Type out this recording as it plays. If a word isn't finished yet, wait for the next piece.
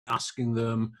asking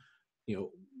them,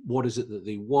 what is it that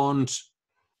they want?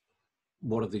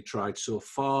 What have they tried so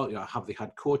far? Have they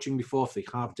had coaching before? If they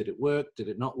have, did it work? Did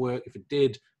it not work? If it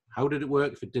did, how did it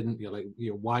work? If it didn't,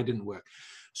 why didn't it work?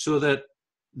 So that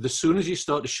as soon as you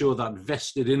start to show that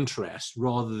vested interest,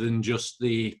 rather than just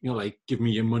the, give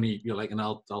me your money, and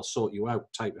I'll sort you out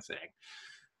type of thing,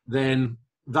 then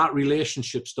that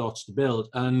relationship starts to build.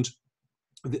 And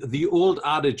the old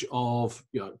adage of,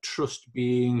 trust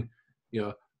being,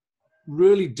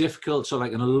 really difficult, so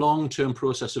like in a long-term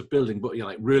process of building, but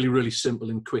really, really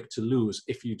simple and quick to lose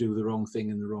if you do the wrong thing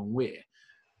in the wrong way,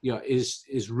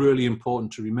 is really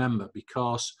important to remember.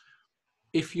 Because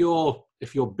if you're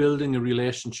building a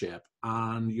relationship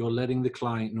and you're letting the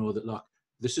client know that, look,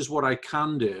 this is what I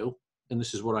can do, and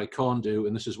this is what I can't do,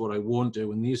 and this is what I won't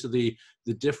do, and these are the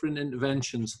different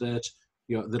interventions that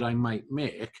that I might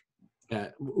make.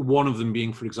 One of them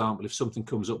being, for example, if something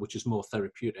comes up which is more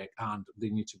therapeutic and they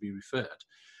need to be referred,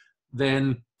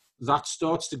 then that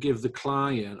starts to give the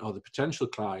client or the potential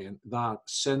client that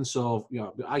sense of,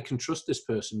 I can trust this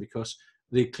person because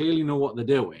they clearly know what they're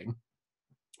doing,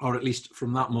 or at least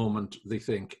from that moment, they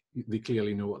think they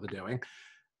clearly know what they're doing.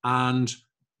 And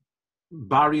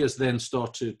barriers then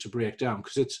start to break down,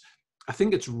 because I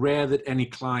think it's rare that any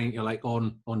client,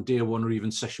 on day one or even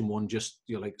session one, just,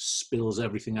 spills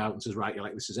everything out and says, right,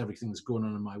 this is everything that's going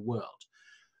on in my world.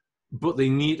 But they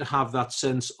need to have that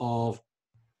sense of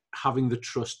having the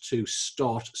trust to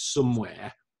start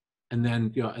somewhere and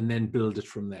then build it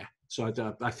from there. So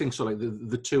I think so.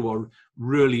 The two are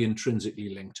really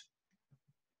intrinsically linked.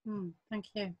 Thank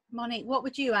you. Monique, what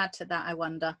would you add to that, I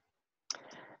wonder?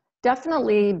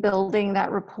 Definitely building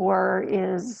that rapport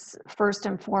is first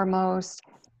and foremost.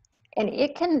 And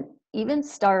it can even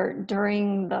start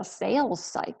during the sales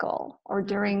cycle or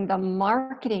during the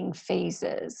marketing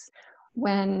phases,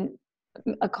 when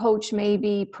a coach may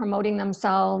be promoting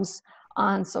themselves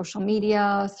on social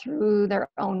media, through their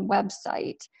own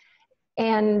website,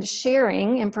 and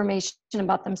sharing information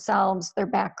about themselves, their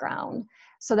background,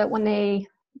 so that when they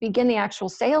begin the actual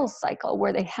sales cycle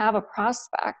where they have a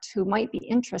prospect who might be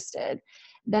interested,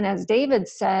 then, as David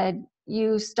said,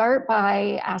 you start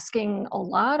by asking a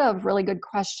lot of really good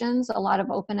questions, a lot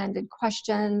of open-ended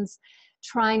questions,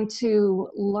 trying to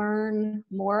learn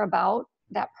more about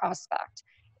that prospect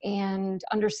and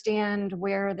understand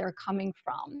where they're coming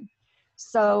from.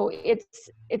 So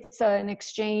it's an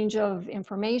exchange of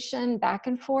information back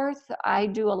and forth. I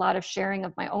do a lot of sharing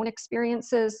of my own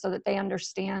experiences so that they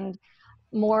understand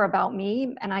more about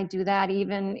me, and I do that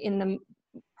even in the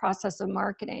process of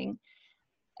marketing.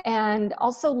 And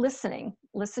also listening.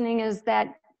 Listening is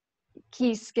that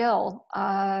key skill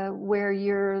where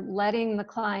you're letting the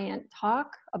client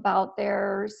talk about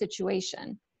their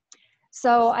situation.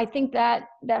 So I think that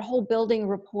whole building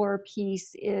rapport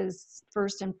piece is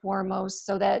first and foremost,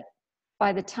 so that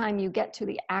by the time you get to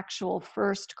the actual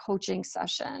first coaching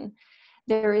session,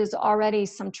 there is already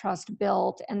some trust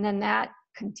built, and then that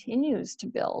continues to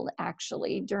build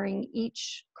actually during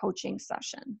each coaching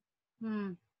session.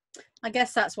 I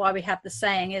guess that's why we have the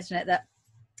saying, isn't it, that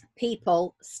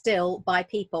people still buy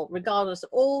people, regardless of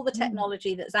all the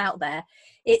technology that's out there.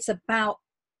 It's about,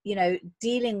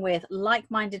 dealing with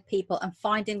like-minded people and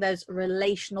finding those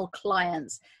relational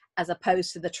clients as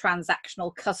opposed to the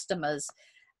transactional customers.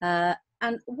 And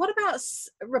what about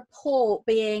rapport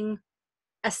being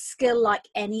a skill like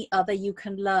any other you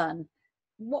can learn?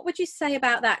 What would you say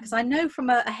about that? Because I know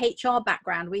from a HR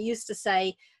background, we used to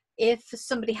say, if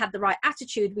somebody had the right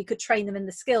attitude, we could train them in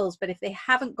the skills. But if they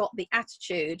haven't got the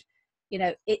attitude,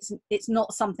 it's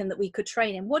not something that we could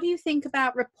train in. What do you think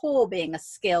about rapport being a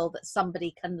skill that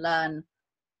somebody can learn?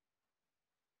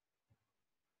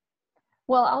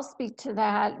 Well, I'll speak to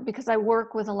that because I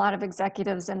work with a lot of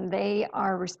executives and they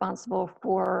are responsible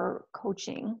for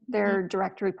coaching their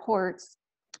direct reports.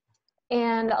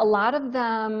 And a lot of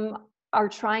them are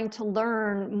trying to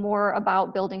learn more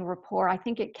about building rapport. I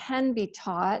think it can be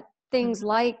taught. Things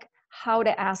like how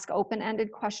to ask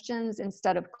open-ended questions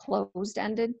instead of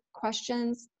closed-ended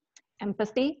questions.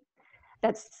 Empathy,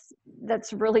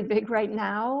 that's really big right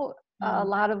now. A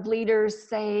lot of leaders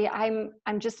say,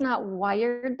 I'm just not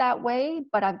wired that way,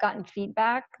 but I've gotten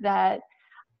feedback that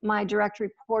my direct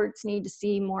reports need to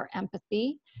see more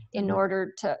empathy in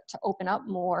order to open up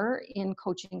more in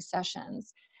coaching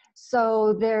sessions.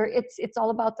 So it's all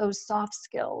about those soft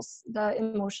skills, the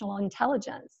emotional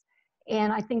intelligence.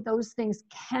 And I think those things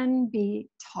can be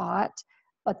taught,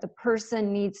 but the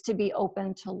person needs to be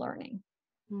open to learning.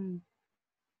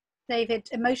 David,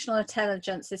 emotional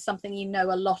intelligence is something you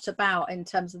know a lot about in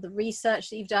terms of the research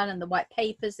that you've done and the white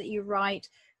papers that you write.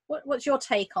 What's your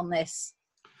take on this?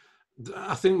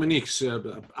 I think Monique's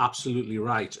absolutely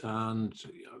right, and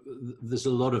there's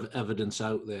a lot of evidence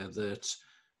out there that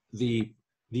the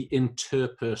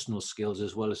interpersonal skills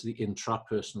as well as the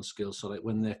intrapersonal skills, so like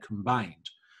when they're combined,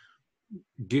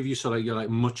 give you sort of like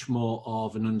much more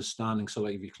of an understanding, so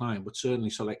like of your client, but certainly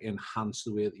so like enhance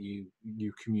the way that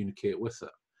you communicate with it.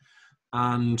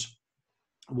 And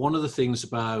one of the things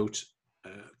about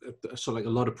so like a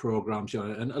lot of programs,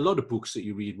 and a lot of books that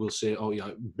you read will say, oh yeah,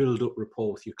 build up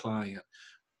rapport with your client.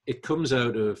 It comes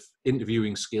out of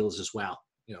interviewing skills as well.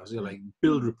 So like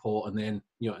build rapport, and then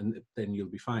and then you'll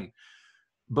be fine.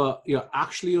 But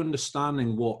actually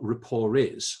understanding what rapport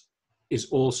is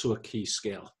also a key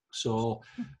skill. So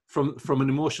from an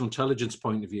emotional intelligence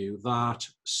point of view, that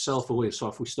self-awareness, so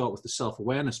if we start with the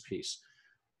self-awareness piece,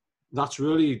 that's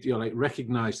really like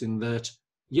recognizing that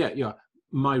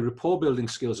my rapport building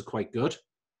skills are quite good,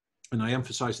 and I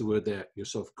emphasize the word there,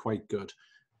 yourself, quite good,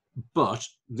 but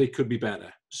they could be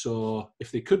better. So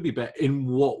if they could be better, in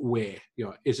what way?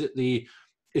 Is it the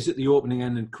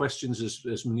opening-ended questions,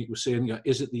 as Monique was saying?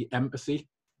 Is it the empathy?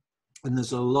 And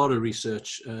there's a lot of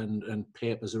research and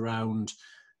papers around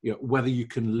whether you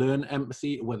can learn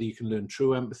empathy, whether you can learn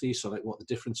true empathy. So like what the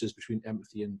difference is between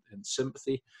empathy and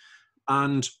sympathy.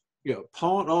 And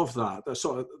part of that,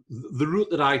 sort of the route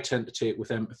that I tend to take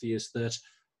with empathy is that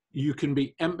you can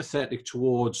be empathetic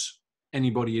towards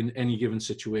anybody in any given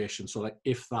situation. So like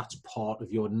if that's part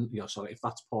of your, if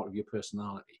that's part of your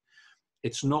personality,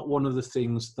 it's not one of the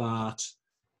things that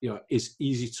is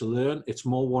easy to learn. It's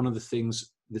more one of the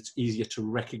things that's easier to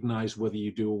recognize whether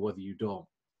you do or whether you don't.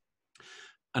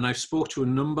 And I've spoke to a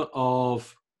number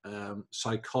of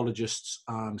psychologists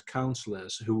and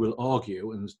counselors who will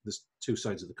argue, and there's two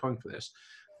sides of the coin for this,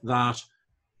 that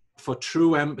for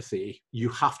true empathy, you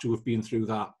have to have been through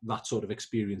that sort of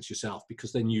experience yourself,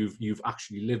 because then you've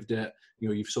actually lived it.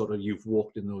 You've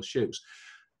walked in those shoes.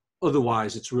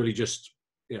 Otherwise, it's really just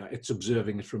it's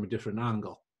observing it from a different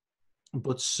angle.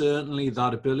 But certainly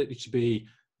that ability to be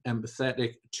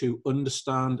empathetic, to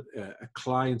understand a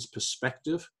client's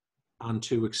perspective, and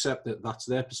to accept that that's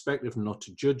their perspective, not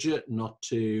to judge it, not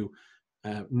to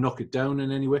knock it down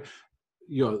in any way.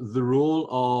 The role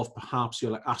of perhaps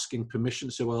like asking permission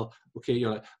to say, well, okay,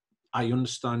 I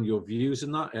understand your views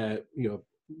in that.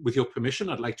 With your permission,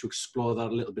 I'd like to explore that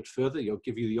a little bit further.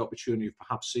 Give you the opportunity of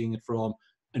perhaps seeing it from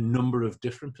a number of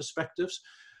different perspectives.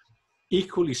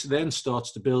 Equally, so then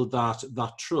starts to build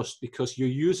that trust, because you're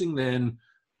using then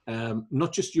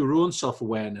not just your own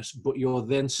self-awareness, but you're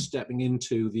then stepping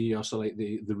into the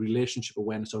relationship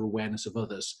awareness or awareness of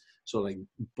others. So like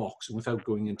box, and without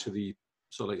going into the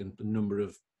a number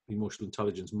of emotional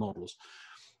intelligence models.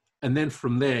 And then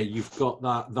from there, you've got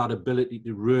that ability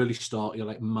to really start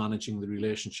managing the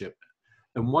relationship.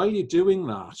 And while you're doing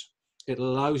that, it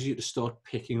allows you to start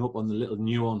picking up on the little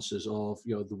nuances of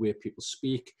the way people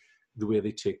speak, the way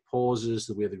they take pauses,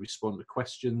 the way they respond to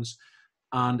questions.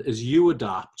 And as you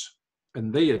adapt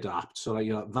and they adapt,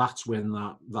 so that's when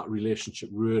that relationship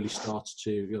really starts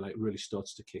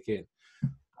to kick in.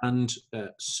 And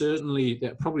certainly,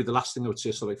 probably the last thing I would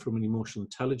say, from an emotional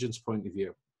intelligence point of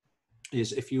view,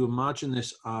 is if you imagine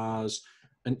this as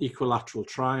an equilateral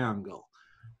triangle,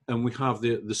 and we have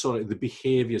the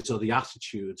behaviors or the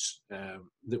attitudes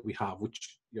that we have,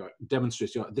 which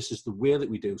demonstrates this is the way that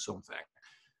we do something.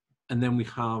 And then we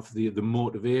have the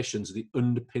motivations, the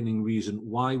underpinning reason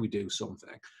why we do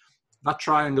something. That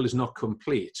triangle is not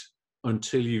complete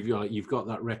until you've got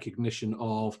that recognition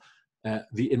of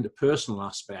the interpersonal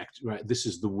aspect, right? This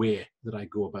is the way that I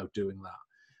go about doing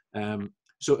that.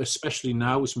 So especially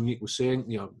now, as Monique was saying,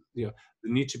 the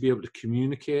need to be able to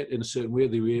communicate in a certain way,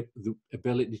 the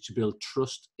ability to build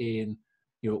trust in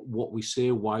what we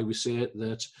say, why we say it,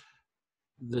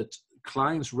 that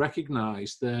clients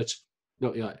recognize that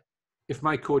if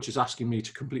my coach is asking me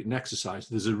to complete an exercise,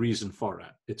 there's a reason for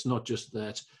it. It's not just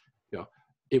that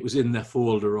it was in their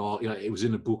folder, or it was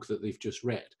in a book that they've just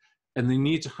read. And they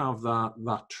need to have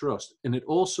that trust. And it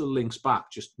also links back,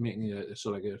 just making a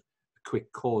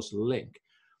quick causal link,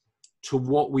 to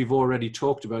what we've already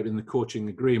talked about in the coaching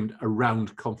agreement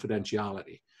around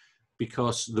confidentiality.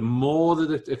 Because the more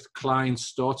that if the client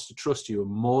starts to trust you,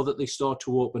 and more that they start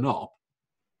to open up,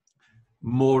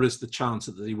 more is the chance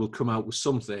that they will come out with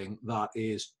something that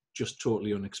is just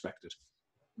totally unexpected.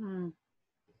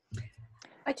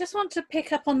 I just want to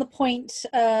pick up on the point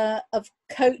of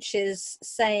coaches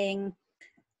saying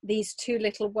these two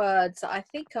little words that I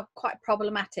think are quite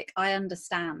problematic. I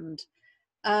understand.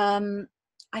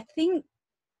 I think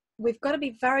we've got to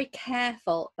be very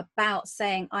careful about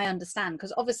saying I understand,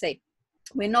 because obviously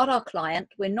we're not our client,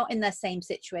 we're not in their same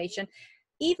situation.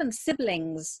 Even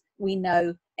siblings we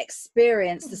know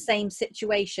experience the same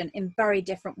situation in very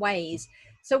different ways.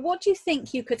 So what do you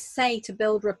think you could say to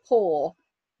build rapport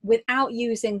without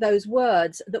using those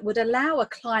words that would allow a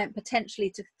client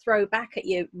potentially to throw back at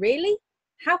you, really?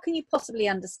 How can you possibly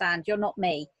understand? You're not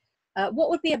me. What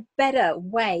would be a better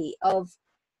way of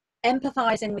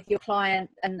empathizing with your client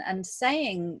and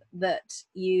saying that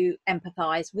you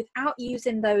empathize without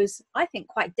using those, I think,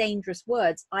 quite dangerous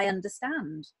words, I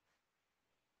understand?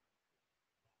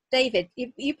 David,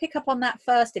 you pick up on that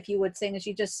first, if you would, seeing as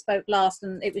you just spoke last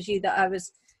and it was you that I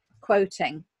was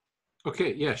quoting.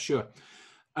 Okay, yeah, sure.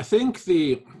 I think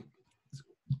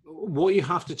what you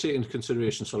have to take into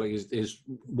consideration, so like, is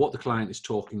what the client is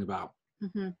talking about.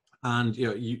 Mm-hmm. And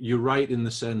you're right in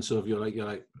the sense of you're like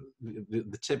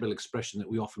the typical expression that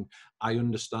we often, I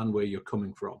understand where you're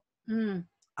coming from. Mm.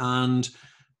 And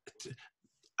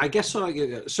I guess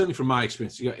certainly from my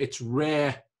experience, it's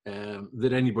rare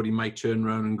that anybody might turn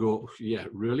around and go, yeah,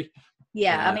 really?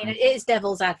 Yeah, I mean, it is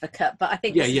devil's advocate, but I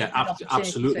think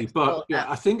absolutely. But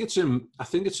I think it's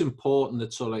important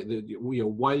that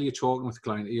while you're talking with the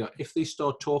client, if they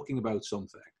start talking about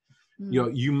something,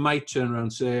 you might turn around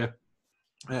and say,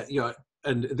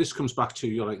 and this comes back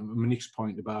to like Monique's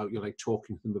point about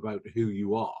talking to them about who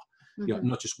you are,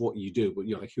 not just what you do, but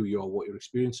like who you are, what your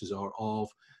experiences are of,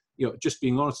 just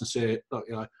being honest and say, look,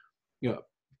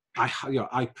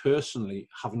 I personally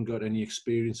haven't got any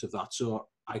experience of that, so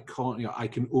I can't, I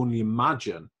can only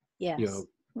imagine,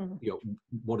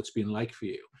 what it's been like for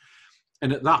you.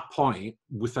 And at that point,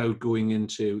 without going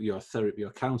into therapy or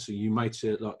counseling, you might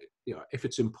say, look, if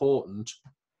it's important,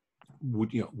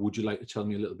 would you like to tell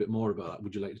me a little bit more about that?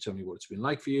 Would you like to tell me what it's been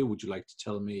like for you? Would you like to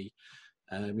tell me,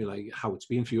 how it's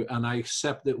been for you? And I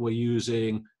accept that we're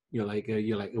using,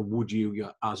 a would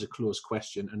you, as a closed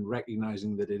question, and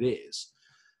recognizing that it is.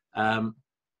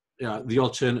 The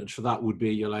alternative for that would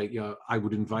be I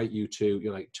would invite you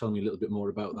to tell me a little bit more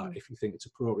about that if you think it's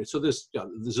appropriate. So there's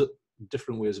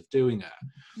different ways of doing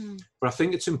it. But I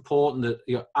think it's important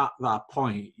that at that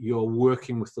point you're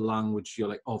working with the language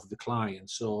of the client.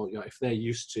 So if they're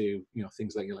used to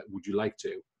things like would you like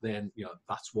to, then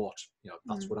that's what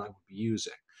what I would be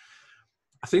using.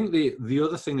 I think the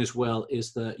other thing as well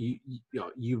is that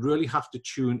you really have to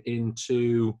tune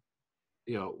into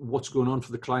what's going on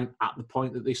for the client at the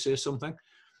point that they say something.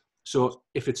 So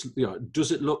if it's,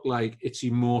 does it look like it's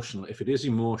emotional? If it is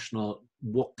emotional,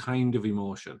 what kind of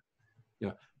emotion?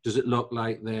 Does it look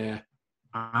like they're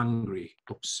angry,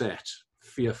 upset,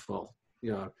 fearful,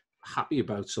 happy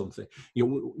about something?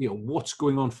 What's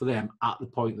going on for them at the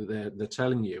point that they're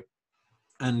telling you?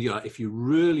 And if you're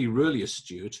really, really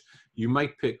astute, you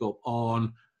might pick up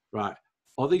on, right,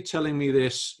 are they telling me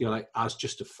this, as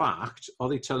just a fact? Are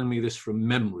they telling me this from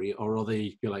memory, or are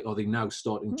they, are they now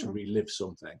starting to relive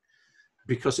something?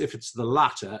 Because if it's the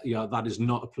latter, that is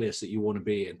not a place that you want to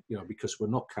be in, because we're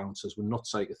not counselors, we're not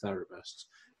psychotherapists,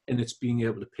 and it's being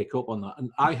able to pick up on that.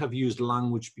 And I have used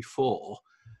language before,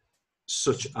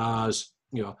 such as,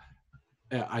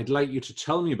 I'd like you to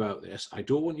tell me about this. I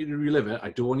don't want you to relive it. I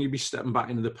don't want you to be stepping back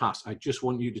into the past. I just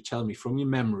want you to tell me from your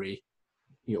memory,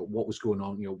 what was going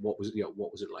on, what was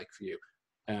it like for you?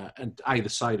 And either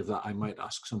side of that, I might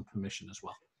ask some permission as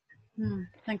well.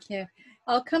 Thank you.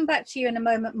 I'll come back to you in a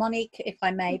moment, Monique, if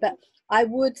I may, but I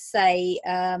would say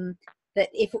that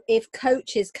if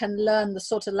coaches can learn the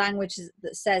sort of language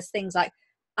that says things like,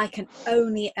 I can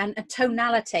only, and a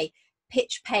tonality,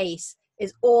 pitch, pace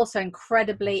is also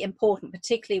incredibly important,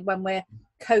 particularly when we're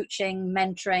coaching,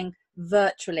 mentoring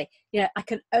virtually. I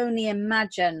can only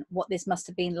imagine what this must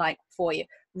have been like for you,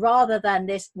 rather than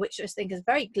this, which I think is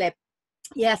very glib.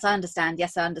 Yes, I understand.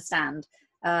 Yes, I understand.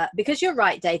 Because you're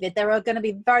right, David, there are going to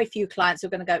be very few clients who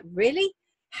are going to go, really?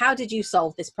 How did you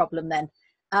solve this problem then?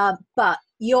 But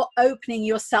you're opening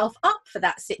yourself up for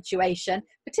that situation,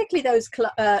 particularly those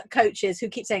coaches who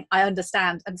keep saying, I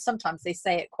understand. And sometimes they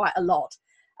say it quite a lot.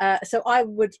 So I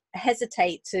would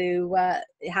hesitate to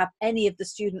have any of the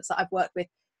students that I've worked with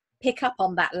pick up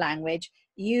on that language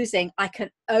using I can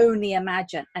only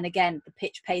imagine. And again, the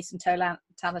pitch, pace and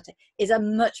tonality is a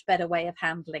much better way of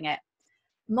handling it.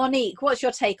 Monique, what's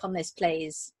your take on this,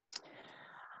 please?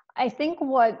 I think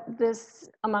what this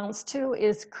amounts to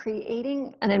is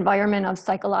creating an environment of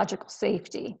psychological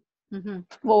safety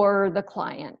for the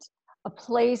client. A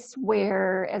place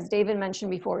where, as David mentioned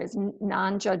before, is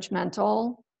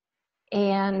non-judgmental,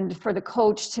 and for the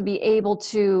coach to be able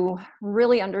to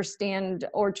really understand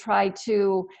or try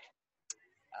to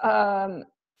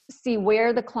see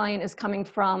where the client is coming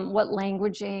from, what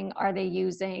languaging are they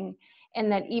using, and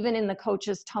that even in the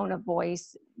coach's tone of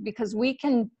voice, because we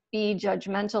can be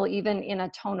judgmental even in a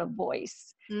tone of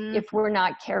voice. If we're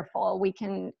not careful, we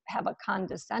can have a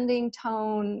condescending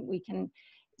tone.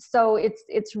 So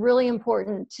it's really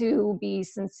important to be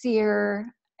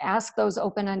sincere, ask those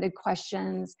open-ended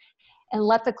questions, and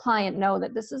let the client know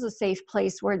that this is a safe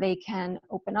place where they can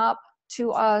open up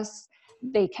to us,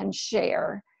 they can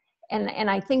share. And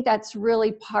I think that's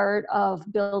really part of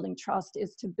building trust,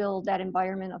 is to build that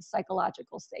environment of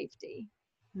psychological safety.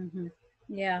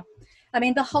 Yeah. I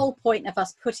mean, the whole point of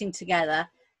us putting together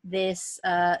this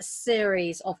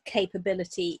series of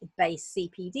capability-based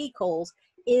CPD calls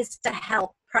is to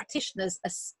help practitioners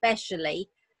especially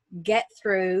get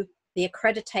through the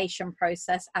accreditation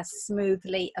process as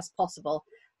smoothly as possible.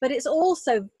 But it's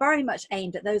also very much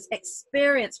aimed at those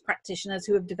experienced practitioners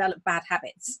who have developed bad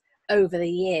habits over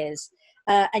the years.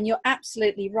 And you're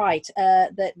absolutely right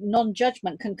that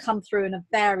non-judgment can come through in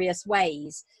various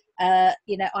ways.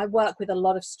 You know, I work with a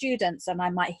lot of students, and I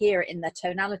might hear it in their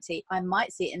tonality. I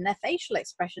might see it in their facial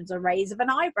expressions, a raise of an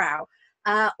eyebrow,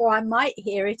 or I might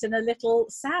hear it in a little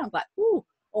sound like "ooh"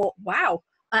 or "wow,"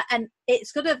 and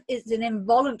it's an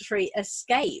involuntary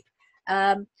escape.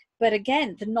 But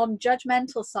again, the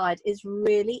non-judgmental side is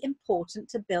really important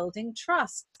to building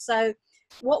trust. So,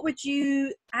 what would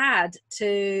you add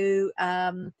to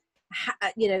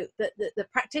you know, the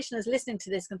practitioners listening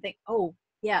to this can think, oh,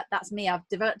 yeah, that's me, I've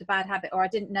developed a bad habit, or I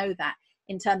didn't know that,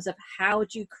 in terms of how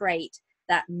do you create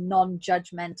that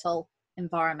non-judgmental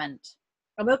environment?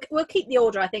 And we'll keep the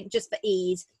order, I think, just for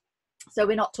ease, so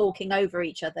we're not talking over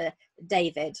each other.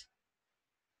 David.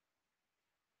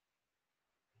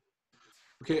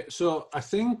 Okay, so I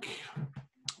think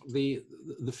the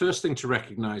first thing to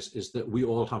recognize is that we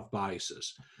all have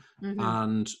biases.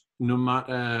 And no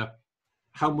matter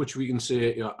how much we can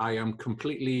say, you know, I am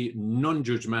completely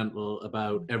non-judgmental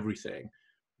about everything,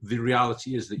 the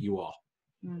reality is that you are.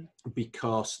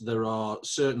 Because there are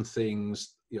certain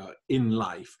things, you know, in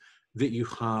life that you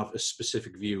have a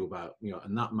specific view about, you know,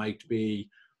 and that might be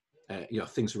you know,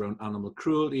 things around animal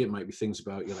cruelty, it might be things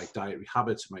about, you know, like dietary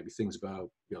habits, it might be things about,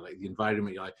 you know, like the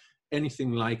environment, you know, like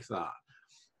anything like that.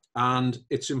 And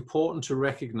it's important to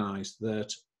recognize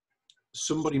that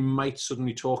somebody might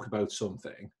suddenly talk about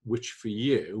something which for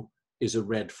you is a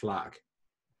red flag.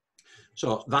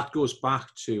 So that goes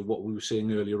back to what we were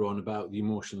saying earlier on about the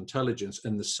emotional intelligence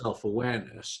and the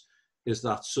self-awareness, is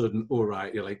that sudden, all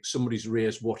right, you're like, somebody's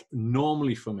raised what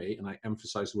normally for me, and I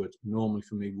emphasize the word normally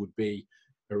for me, would be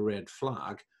a red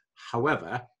flag.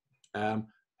 However,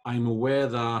 I'm aware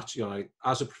that, you know, like,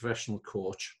 as a professional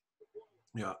coach,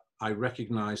 you know, I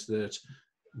recognize that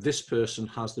this person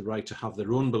has the right to have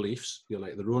their own beliefs, you know,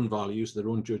 like their own values, their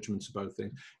own judgments about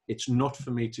things. It's not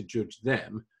for me to judge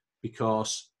them,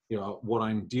 because, you know, what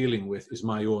I'm dealing with is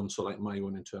my own, so like my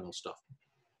own internal stuff.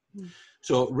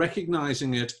 So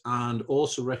recognizing it, and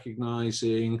also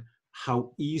recognizing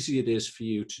how easy it is for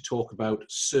you to talk about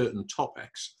certain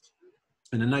topics.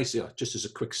 And a nice, just as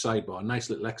a quick sidebar, a nice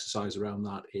little exercise around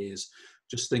that is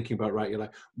just thinking about, right, you're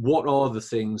like, what are the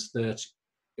things that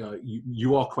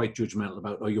you are quite judgmental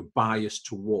about, or you're biased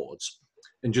towards,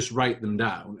 and just write them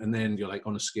down. And then you're like,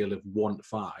 on a scale of 1 to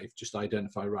 5, just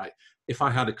identify, right, if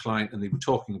I had a client and they were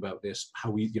talking about this,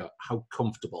 how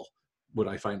comfortable would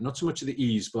I find, not so much of the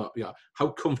ease, but how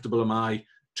comfortable am I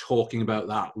talking about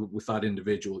that with that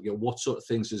individual? You know, what sort of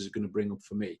things is it going to bring up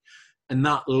for me? And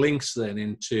that links then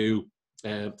into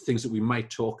things that we might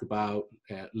talk about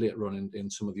later on in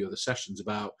some of the other sessions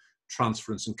about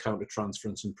transference and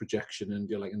counter-transference and projection,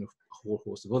 and like, and a whole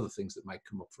host of other things that might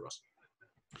come up for us.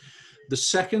 The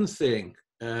second thing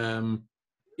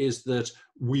is that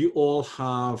we all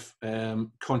have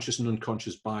conscious and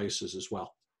unconscious biases as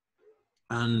well.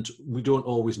 And we don't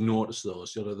always notice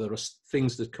those. You know, there are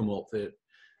things that come up that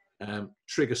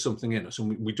trigger something in us,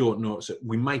 and we don't notice it.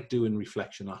 We might do in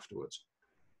reflection afterwards.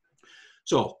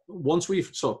 So once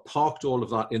we've sort of parked all of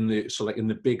that in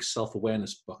the big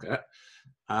self-awareness bucket,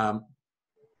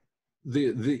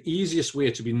 the easiest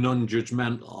way to be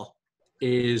non-judgmental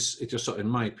is, it just sort of, in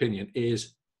my opinion,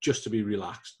 is just to be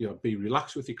relaxed. You know, be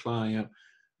relaxed with your client.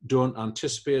 Don't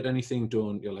anticipate anything.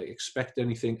 Don't like expect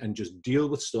anything, and just deal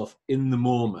with stuff in the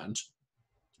moment.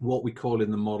 What we call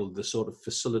in the model the sort of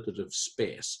facilitative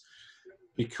space,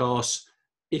 because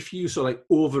if you sort of like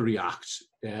overreact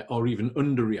or even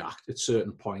underreact at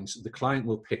certain points, the client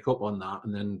will pick up on that,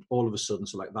 and then all of a sudden,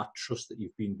 so like that trust that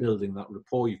you've been building, that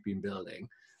rapport you've been building,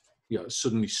 you know,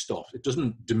 suddenly stops. It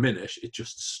doesn't diminish; it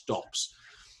just stops.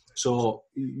 So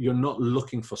you're not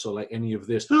looking for sort of like any of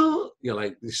this, you know,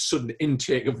 like this sudden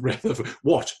intake of breath of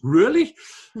what, really?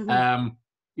 Mm-hmm.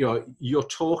 You know, you're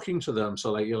talking to them,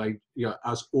 so like you're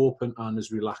as open and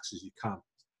as relaxed as you can.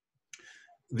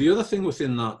 The other thing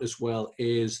within that as well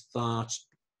is that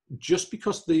just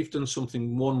because they've done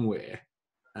something one way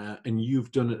and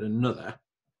you've done it another,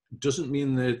 doesn't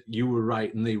mean that you were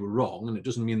right and they were wrong, and it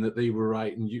doesn't mean that they were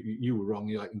right and you were wrong.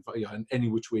 You're like, in any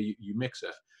which way you mix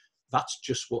it, that's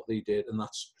just what they did, and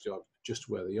that's just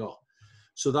where they are.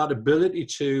 So that ability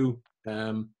to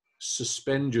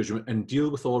suspend judgment and deal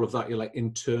with all of that, you're like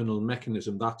internal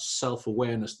mechanism, that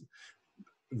self-awareness,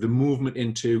 the movement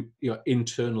into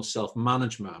internal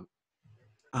self-management,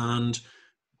 and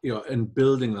and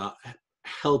building that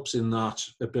helps in that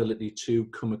ability to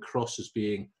come across as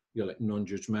being like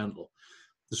non-judgmental.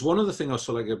 There's one other thing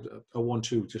also I want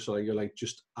to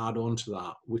just add on to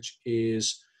that, which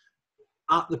is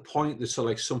at the point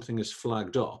that something is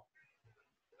flagged up,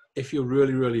 if you're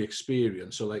really, really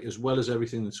experienced, so as well as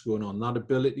everything that's going on, that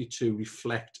ability to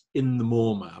reflect in the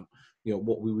moment,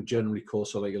 what we would generally call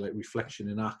reflection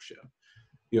in action,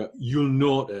 you'll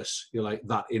notice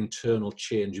that internal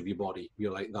change of your body,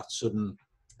 that sudden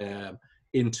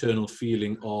internal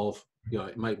feeling of,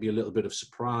 it might be a little bit of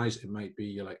surprise, it might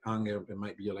be anger, it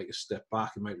might be a step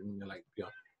back, it might be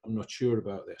I'm not sure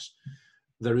about this.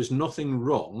 There is nothing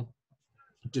wrong,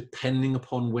 depending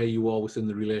upon where you are within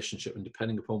the relationship and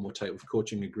depending upon what type of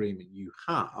coaching agreement you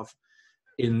have,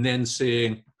 in then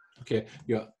saying, okay,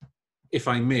 if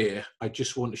I may, I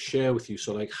just want to share with you,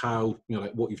 how,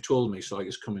 what you've told me,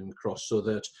 is coming across, so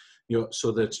that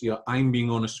I'm being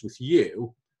honest with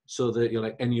you, so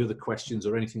that any other questions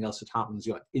or anything else that happens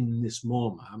in this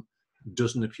moment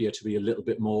doesn't appear to be a little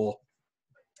bit more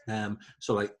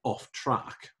off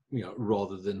track,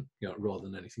 rather than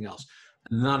anything else.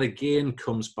 And that again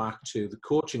comes back to the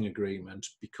coaching agreement,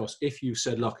 because if you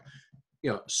said, look,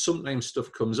 sometimes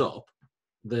stuff comes up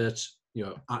that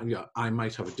I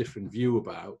might have a different view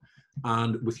about,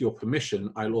 and with your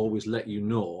permission, I'll always let you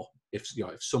know if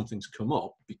something's come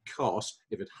up, because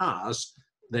if it has,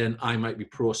 then I might be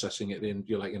processing it in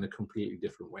in a completely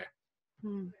different way.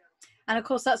 And of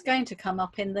course, that's going to come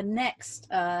up in the next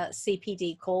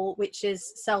CPD call, which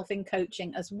is self in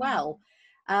coaching as well.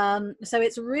 So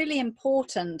it's really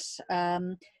important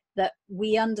that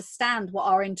we understand what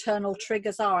our internal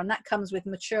triggers are, and that comes with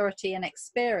maturity and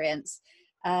experience.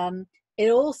 It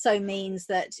also means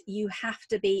that you have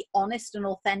to be honest and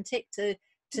authentic to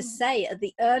say at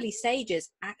the early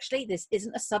stages, actually, this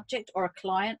isn't a subject or a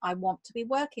client I want to be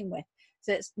working with.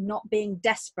 So it's not being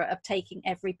desperate of taking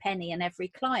every penny and every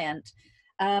client.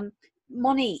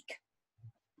 Monique,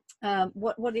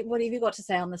 what have you got to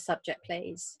say on the subject,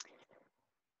 please?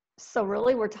 So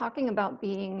really, we're talking about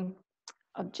being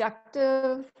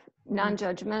objective,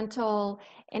 non-judgmental,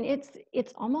 and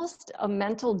it's almost a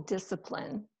mental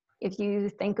discipline if you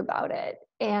think about it,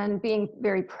 and being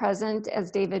very present,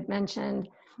 as David mentioned.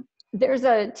 There's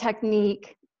a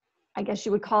technique, I guess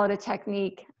you would call it a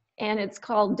technique, and it's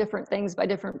called different things by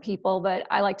different people, but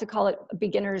I like to call it a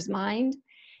beginner's mind.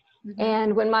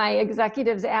 And when my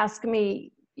executives ask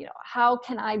me, how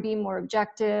can I be more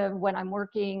objective when I'm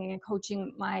working and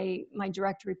coaching my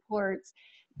direct reports?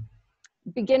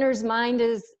 Beginner's mind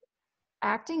is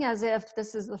acting as if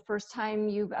this is the first time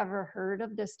you've ever heard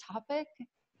of this topic,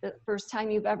 the first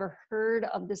time you've ever heard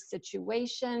of this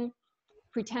situation,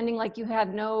 pretending like you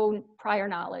had no prior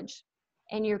knowledge,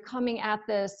 and you're coming at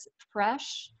this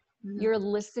fresh. You're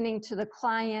listening to the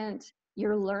client,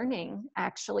 you're learning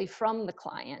actually from the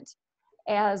client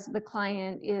as the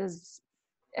client is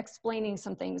explaining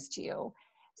some things to you.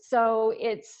 So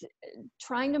it's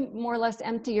trying to more or less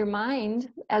empty your mind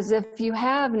as if you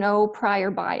have no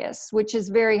prior bias, which is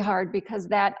very hard because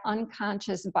that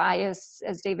unconscious bias,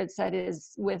 as David said,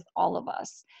 is with all of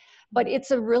us. But it's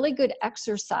a really good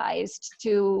exercise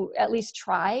to at least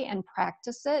try and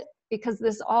practice it, because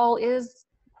this all is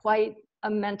quite a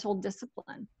mental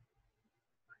discipline.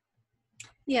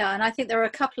 Yeah, and I think there are a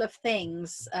couple of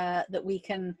things that we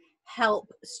can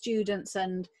help students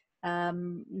and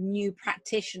new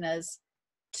practitioners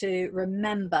to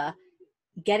remember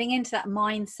getting into that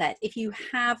mindset. If you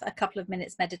have a couple of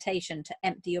minutes meditation to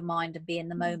empty your mind and be in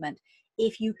the moment,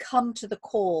 if you come to the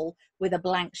call with a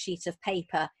blank sheet of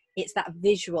paper, it's that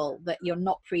visual that you're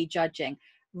not prejudging,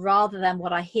 rather than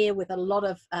what I hear with a lot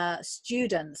of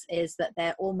students is that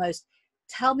they're almost,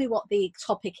 tell me what the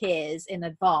topic is in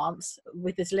advance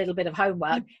with this little bit of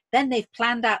homework. Then they've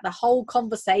planned out the whole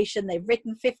conversation. They've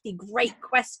written 50 great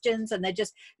questions and they're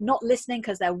just not listening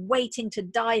because they're waiting to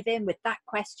dive in with that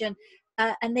question.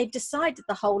 And they've decided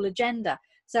the whole agenda.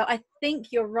 So I think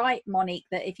you're right, Monique,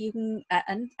 that if you can,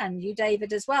 and you,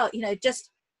 David, as well, just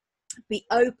be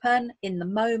open in the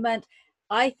moment.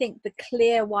 I think the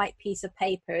clear white piece of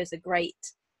paper is a great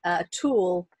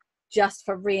tool just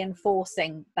for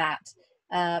reinforcing that.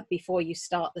 before you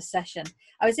start the session.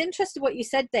 I was interested what you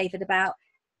said, David, about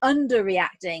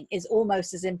underreacting is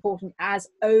almost as important as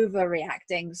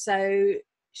overreacting. So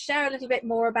share a little bit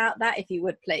more about that, if you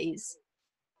would, please.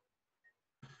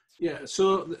 Yeah,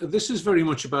 so this is very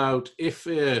much about if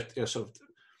we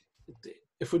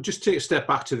just take a step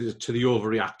back to the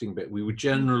overreacting bit, we would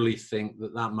generally think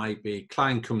that might be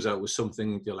client comes out with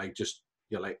something you're like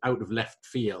out of left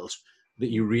field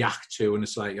that you react to, and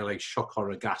it's like you're like shock,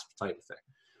 horror, gasp type of thing.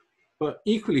 But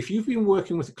equally, if you've been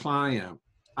working with a client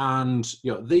and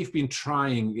they've been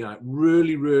trying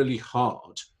really, really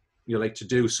hard to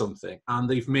do something, and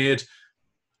they've made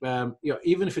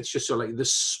even if it's just sort of like the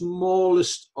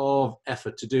smallest of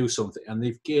effort to do something, and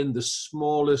they've gained the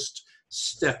smallest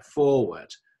step forward,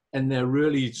 and they're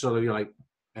really sort of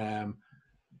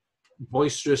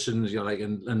boisterous and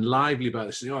and lively about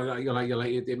this.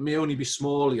 It may only be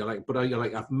small. But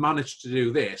I've managed to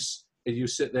do this, and you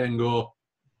sit there and go,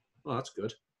 "Oh, that's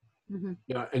good." Mm-hmm.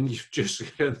 Yeah, and you just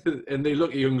and they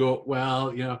look at you and go,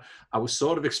 "Well, I was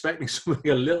sort of expecting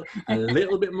something a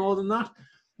little bit more than that."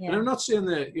 Yeah. And I'm not saying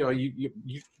that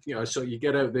so you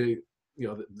get out the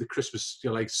the Christmas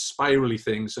spirally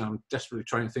things. I'm desperately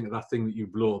trying to think of that thing that you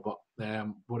blow, but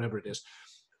whatever it is,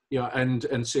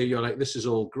 and say this is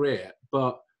all great,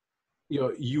 but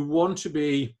you want to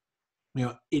be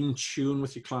in tune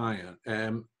with your client. I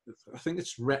think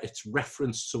it's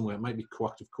referenced somewhere. It might be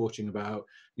coactive coaching about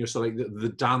so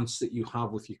the dance that you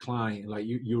have with your client,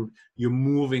 you're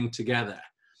moving together.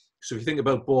 So if you think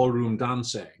about ballroom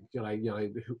dancing,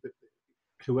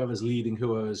 whoever's leading,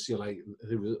 whoever's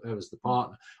the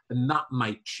partner, and that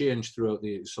might change throughout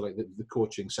the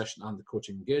coaching session and the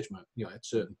coaching engagement. At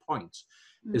certain points,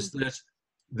 is that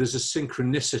there's a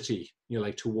synchronicity,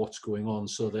 to what's going on,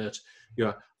 so that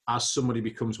as somebody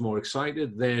becomes more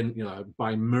excited, then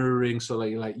by mirroring, so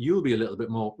you'll be a little bit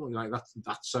more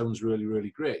that sounds really, really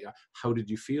great. How did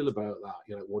you feel about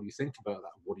that? What do you think about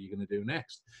that? What are you going to do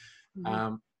next?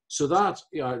 Mm-hmm. So that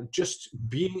just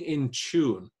being in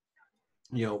tune,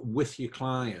 with your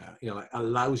client,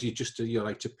 allows you just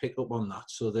to to pick up on that,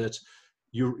 so that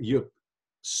you're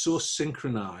so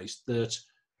synchronized that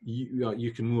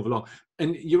you can move along.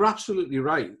 And you're absolutely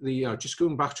right. Just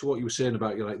going back to what you were saying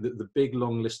about the big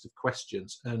long list of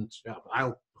questions, and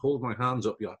I'll hold my hands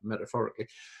up, metaphorically,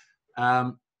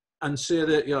 and say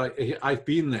that I've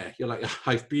been there.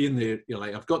 I've been there.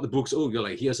 I've got the books. Oh,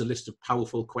 here's a list of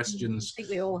powerful questions. I think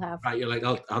we all have. Right,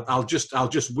 I'll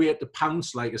just wait to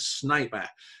pounce like a sniper.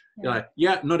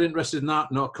 Yeah. Not interested in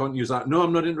that. No, can't use that. No,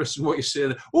 I'm not interested in what you're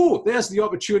saying. Oh, there's the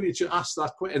opportunity to ask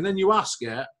that question, and then you ask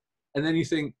it, and then you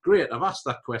think, great, I've asked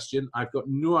that question. I've got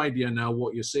no idea now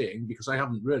what you're saying because I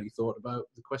haven't really thought about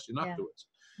the question afterwards.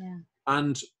 Yeah.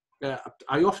 And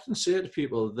I often say to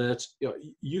people that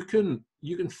you can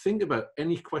think about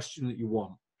any question that you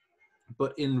want,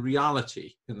 but in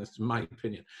reality, and that's my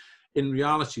opinion, in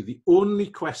reality, the only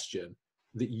question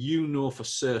that for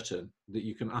certain that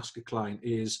you can ask a client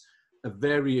is a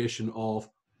variation of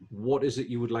what is it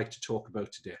you would like to talk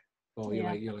about today, or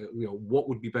what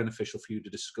would be beneficial for you to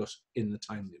discuss in the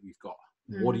time that we've got.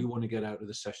 What do you want to get out of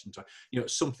the session time?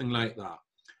 Something like that,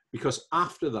 because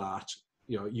after that,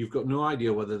 you've got no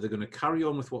idea whether they're going to carry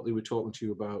on with what they were talking to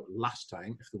you about last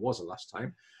time, if there was a last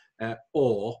time,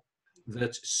 or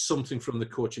that something from the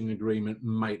coaching agreement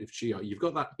might have changed. You've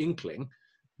got that inkling,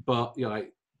 but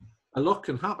a lot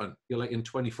can happen. In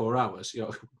 24 hours.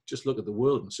 Just look at the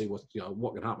world and see what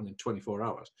can happen in 24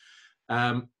 hours.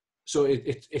 So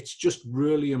it's just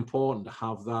really important to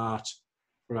have that,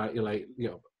 right?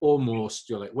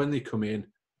 Almost when they come in,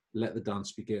 let the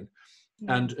dance begin.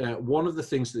 Yeah. And one of the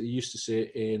things that they used to say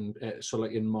in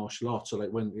in martial arts,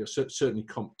 when certainly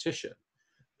competition,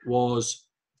 was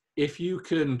if you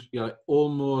can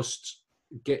almost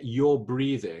get your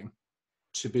breathing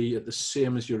to be at the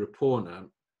same as your opponent,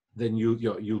 then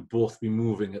you'll both be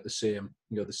moving at the same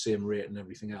the same rate and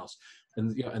everything else,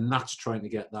 and that's trying to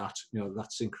get that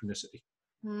that synchronicity.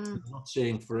 I'm not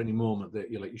saying for any moment that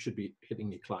you should be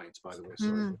hitting your clients, by the way.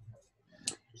 So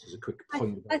this is a quick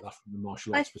point about that from the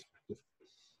martial arts perspective.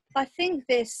 I think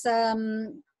this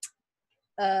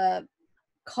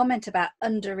comment about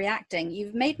underreacting,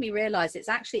 you've made me realize it's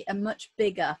actually a much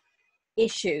bigger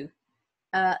issue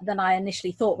than I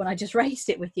initially thought when I just raised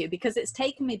it with you, because it's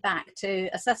taken me back to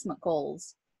assessment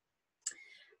calls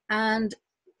and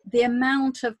the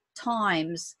amount of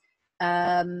times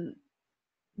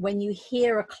when you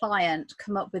hear a client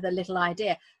come up with a little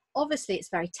idea. Obviously it's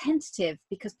very tentative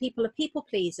because people are people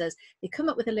pleasers. They come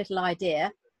up with a little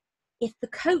idea. If the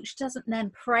coach doesn't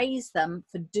then praise them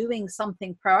for doing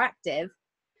something proactive,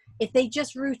 If they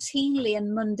just routinely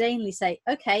and mundanely say,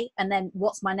 okay, and then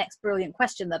what's my next brilliant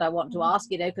question that I want to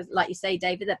ask, you know, because like you say,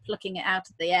 David, they're plucking it out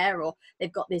of the air, or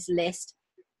they've got this list.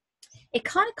 It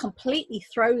kind of completely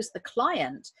throws the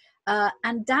client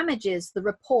and damages the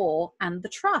rapport and the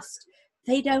trust.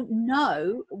 They don't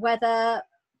know whether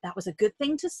that was a good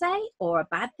thing to say or a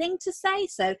bad thing to say.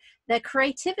 So their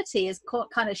creativity is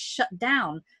kind of shut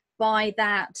down by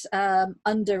that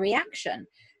underreaction.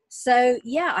 So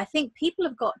yeah, I think people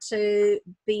have got to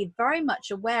be very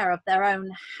much aware of their own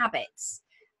habits,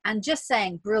 and just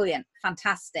saying brilliant,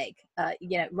 fantastic,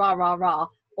 you know, rah, rah, rah,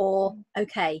 or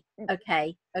okay,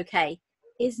 okay, okay,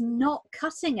 is not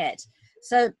cutting it.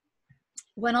 So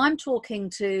when I'm talking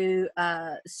to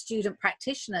student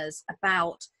practitioners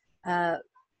about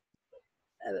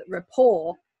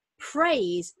rapport,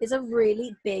 praise is a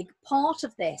really big part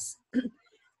of this.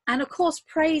 And of course,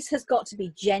 praise has got to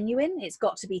be genuine, it's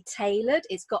got to be tailored,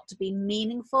 it's got to be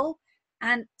meaningful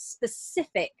and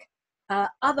specific.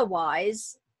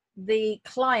 Otherwise, the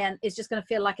client is just going to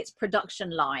feel like it's production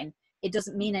line. It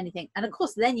doesn't mean anything. And of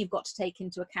course, then you've got to take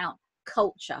into account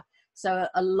culture. So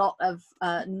a lot of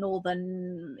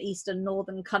northern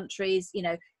countries, you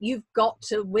know, you've got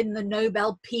to win the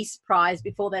Nobel Peace Prize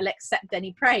before they'll accept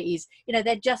any praise. You know,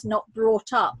 they're just not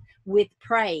brought up with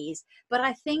praise. But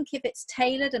I think if it's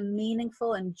tailored and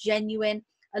meaningful and genuine,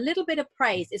 a little bit of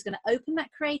praise is going to open that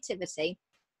creativity,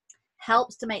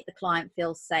 helps to make the client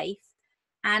feel safe,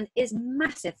 and is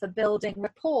massive for building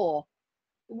rapport.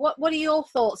 What are your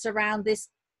thoughts around this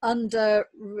under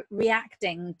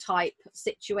reacting type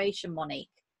situation, Monique?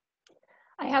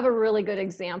 I have a really good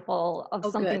example of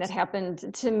something good. that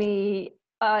happened to me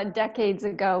decades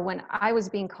ago when I was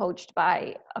being coached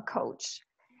by a coach.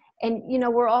 And, you know,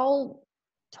 we're all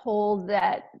told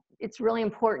that it's really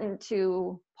important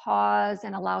to pause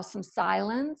and allow some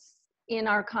silence in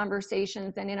our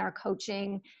conversations and in our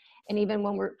coaching. And even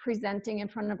when we're presenting in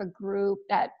front of a group,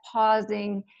 that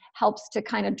pausing helps to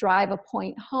kind of drive a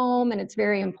point home, and it's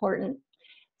very important.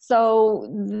 So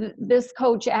this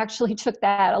coach actually took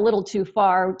that a little too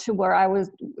far to where I was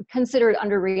considered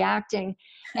underreacting.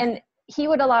 And he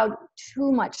would allow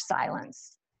too much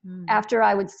silence after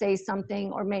I would say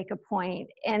something or make a point.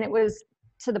 And it was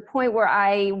to the point where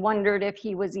I wondered if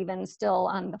he was even still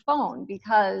on the phone,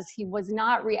 because he was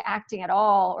not reacting at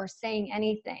all or saying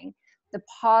anything. The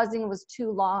pausing was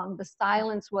too long. The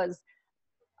silence was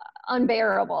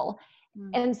unbearable.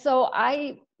 And so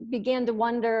I began to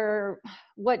wonder,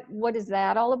 what is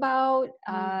that all about?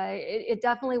 It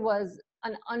definitely was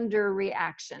an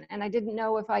underreaction. And I didn't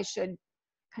know if I should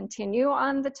continue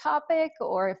on the topic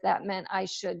or if that meant I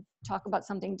should talk about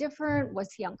something different.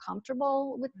 Was he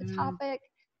uncomfortable with the topic?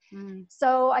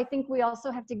 So I think we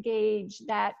also have to gauge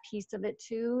that piece of it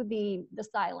too, the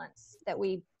silence that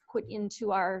we put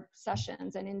into our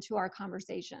sessions and into our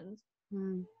conversations.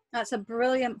 That's a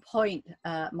brilliant point,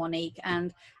 Monique.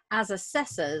 And as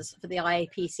assessors for the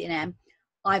IAPC&M,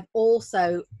 I've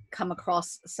also come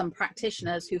across some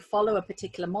practitioners who follow a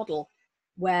particular model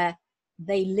where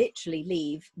they literally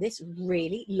leave this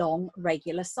really long,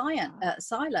 regular silence.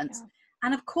 Yeah.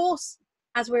 And of course,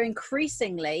 as we're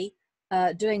increasingly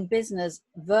doing business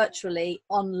virtually,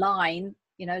 online,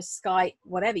 you know, Skype,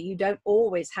 whatever, you don't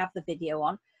always have the video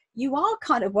on. You are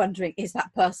kind of wondering, is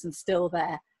that person still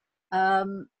there?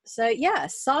 So yeah,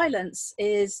 silence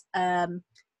is a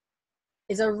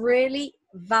really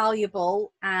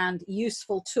valuable and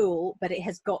useful tool, but it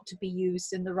has got to be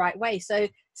used in the right way. So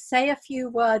say a few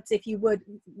words, if you would.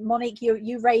 Monique,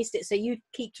 you raised it, so you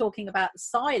keep talking about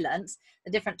silence,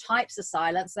 the different types of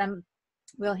silence, and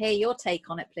we'll hear your take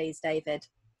on it, please, David.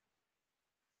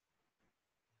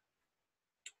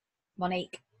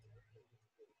 Monique.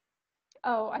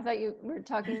 Oh, I thought you were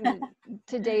talking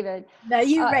to David. No,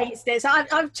 you raised it. So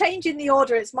I'm changing the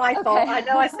order. It's my fault. I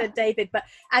know I said David, but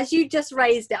as you just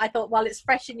raised it, I thought, well, it's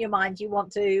fresh in your mind. You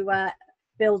want to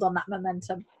build on that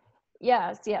momentum.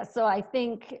 Yes. So I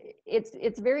think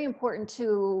it's very important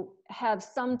to have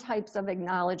some types of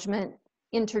acknowledgement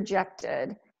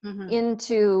interjected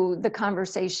into the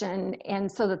conversation,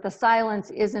 and so that the silence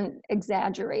isn't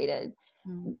exaggerated.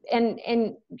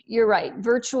 And you're right,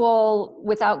 virtual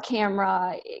without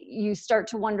camera, you start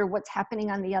to wonder what's happening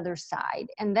on the other side.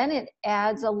 And then it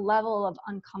adds a level of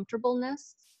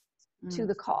uncomfortableness to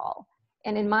the call.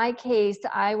 And in my case,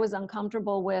 I was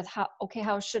uncomfortable with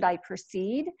how should I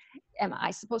proceed? Am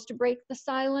I supposed to break the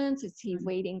silence? Is he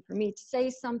waiting for me to say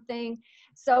something?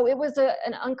 So it was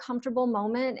an uncomfortable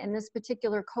moment. And this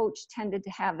particular coach tended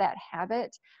to have that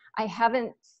habit. I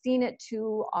haven't seen it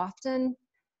too often.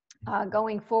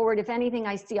 Going forward, if anything,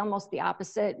 I see almost the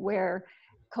opposite, where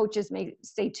coaches may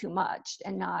say too much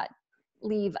and not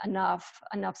leave enough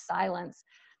silence.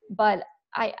 But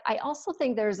I also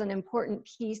think there's an important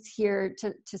piece here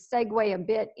to segue a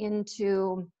bit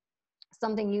into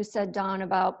something you said, Dawn,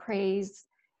 about praise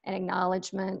and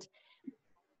acknowledgement.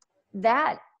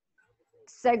 That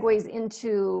segues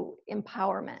into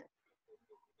empowerment.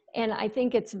 And I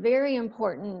think it's very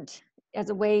important as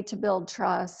a way to build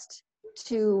trust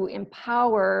to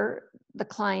empower the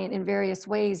client in various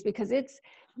ways, because it's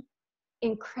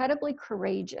incredibly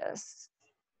courageous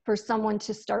for someone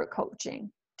to start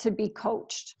coaching, to be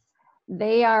coached.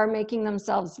 They are making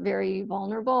themselves very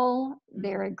vulnerable.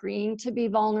 They're agreeing to be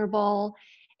vulnerable.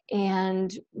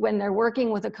 And when they're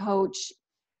working with a coach,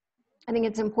 I think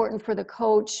it's important for the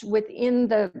coach within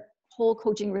the whole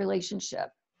coaching relationship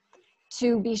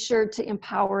to be sure to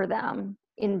empower them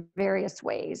in various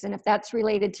ways. And if that's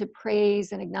related to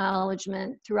praise and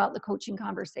acknowledgement throughout the coaching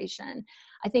conversation,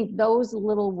 I think those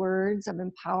little words of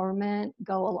empowerment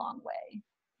go a long way.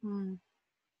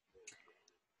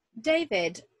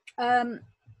 David,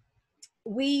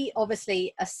 we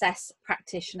obviously assess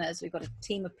practitioners. We've got a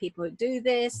team of people who do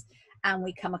this, and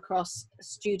we come across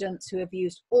students who have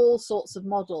used all sorts of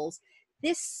models.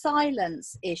 This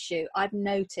silence issue, I've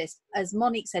noticed, as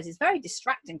Monique says, is very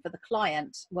distracting for the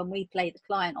client when we play the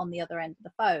client on the other end of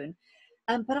the phone.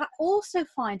 But I also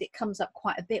find it comes up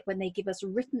quite a bit when they give us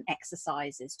written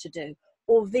exercises to do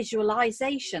or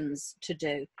visualizations to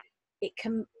do. It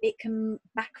can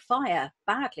backfire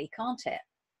badly, can't it?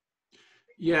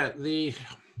 Yeah,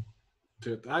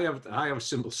 I have a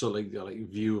simple sort of like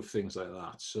view of things like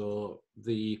that. So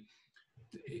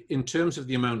in terms of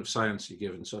the amount of silence you're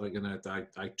given, so like,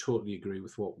 I totally agree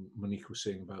with what Monique was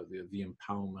saying about the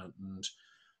empowerment, and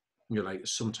like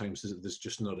sometimes there's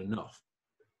just not enough.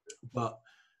 But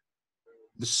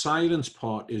the silence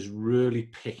part is really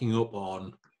picking up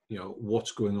on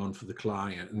what's going on for the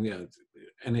client,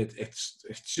 and it's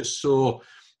just so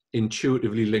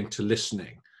intuitively linked to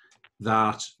listening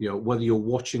that whether you're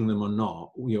watching them or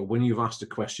not, when you've asked a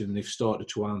question and they've started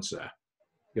to answer,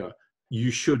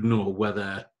 you should know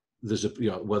whether there's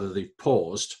whether they've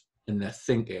paused and they're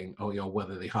thinking, or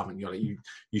whether they haven't.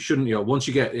 You shouldn't. Once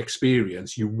you get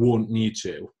experience, you won't need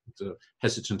to.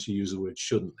 Hesitant to use the word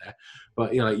shouldn't there,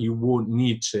 but you won't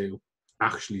need to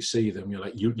actually see them.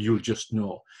 You'll just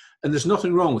know. And there's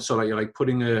nothing wrong with sort of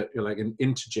putting an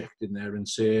interject in there and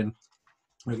saying,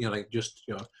 just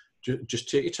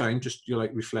take your time, just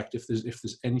reflect if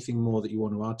there's anything more that you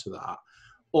want to add to that,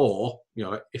 or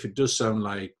if it does sound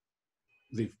like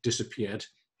they've disappeared,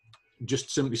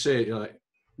 just simply say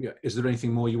is there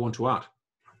anything more you want to add?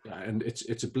 And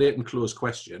it's a blatant closed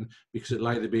question, because it'll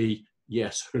either be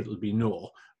yes or it'll be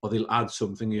no, or they'll add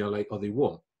something or they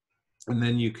won't, and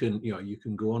then you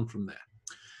can go on from there.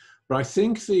 But I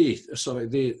think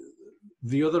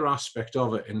the other aspect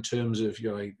of it, in terms of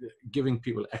giving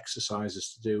people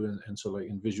exercises to do and so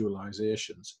in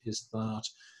visualizations, is that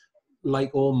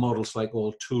like all models, like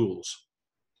all tools,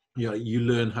 you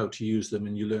learn how to use them,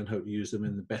 and you learn how to use them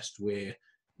in the best way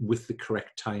with the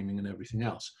correct timing and everything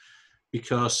else.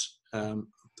 Because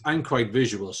I'm quite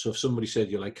visual, so if somebody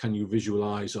said can you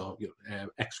visualize or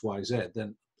X, Y, Z,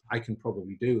 then I can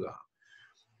probably do that.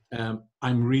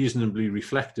 I'm reasonably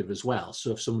reflective as well,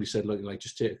 so if somebody said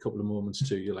just take a couple of moments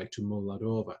to to mull that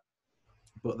over.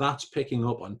 But that's picking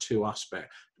up on two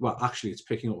aspects. Well, actually, it's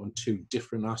picking up on two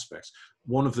different aspects.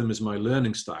 One of them is my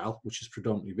learning style, which is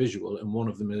predominantly visual, and one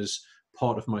of them is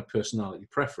part of my personality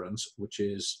preference, which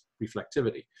is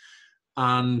reflectivity.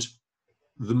 And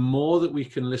the more that we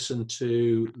can listen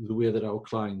to the way that our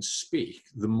clients speak,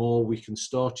 the more we can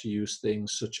start to use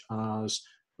things such as,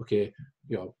 okay,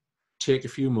 take a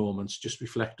few moments, just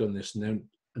reflect on this, and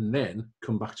then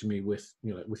come back to me with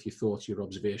with your thoughts, your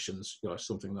observations,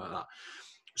 something like that.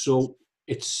 So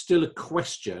it's still a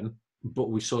question, but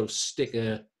we sort of stick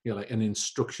an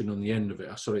instruction on the end of it,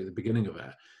 at the beginning of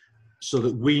it, so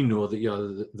that we know that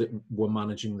that we're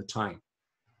managing the time.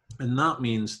 And that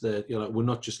means that we're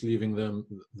not just leaving them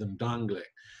dangling.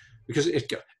 Because if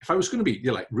I was going to be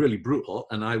really brutal,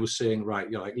 and I was saying, right,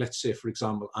 let's say for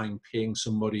example I'm paying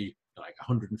somebody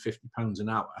 £150 an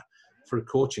hour for a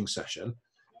coaching session,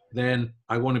 then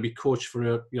I want to be coached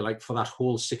for for that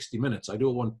whole 60 minutes. I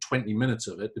don't want 20 minutes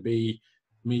of it to be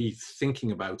me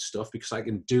thinking about stuff, because I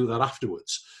can do that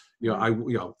afterwards.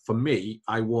 For me,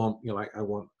 I want I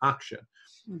want action.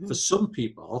 Mm-hmm. For some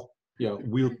people,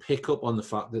 we'll pick up on the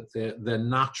fact that their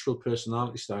natural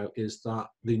personality style is that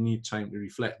they need time to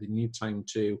reflect. They need time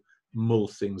to mull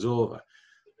things over.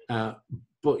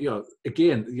 But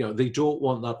again, they don't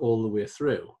want that all the way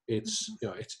through. It's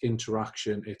it's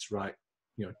interaction. It's right.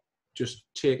 just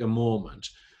take a moment.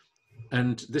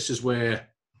 And this is where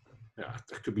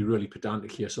I could be really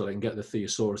pedantic here, so I can get the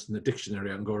thesaurus in the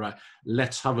dictionary and go, right,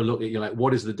 let's have a look at, you're like,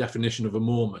 what is the definition of a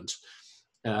moment?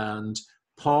 And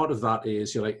part of that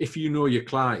is, you're like, if you know your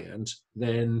client,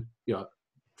 then, you know,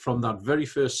 from that very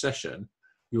first session,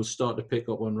 you'll start to pick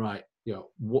up on, right, you know,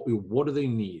 what do they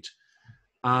need?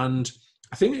 And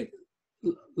I think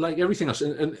like everything else,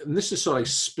 and this is sort of like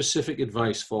specific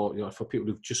advice for, you know, for people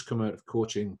who've just come out of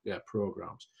coaching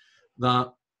programs,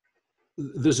 that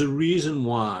there's a reason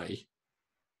why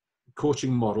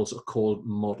coaching models are called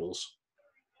models,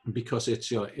 because it's,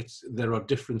 you know, there are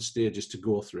different stages to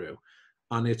go through,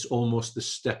 and it's almost the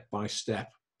step by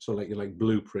step. So like, you're like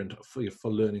blueprint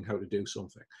for learning how to do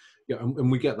something. Yeah,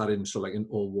 and we get that in, so like in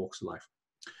all walks of life.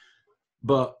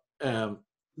 But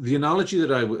the analogy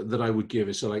that I would give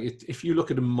is, so like, if you look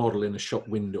at a model in a shop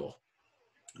window,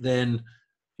 then,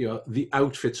 you know, the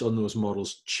outfits on those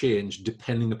models change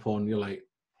depending upon, you know, like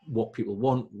what people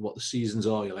want, what the seasons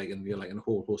are, you're like, and you're like, and a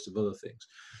whole host of other things.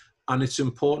 And it's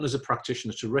important as a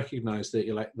practitioner to recognize that,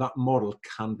 you're like, that model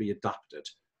can be adapted,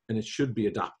 and it should be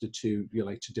adapted to, you know,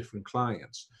 like, to different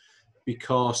clients.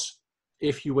 Because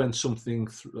if you went something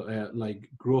like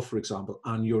grow, for example,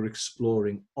 and you're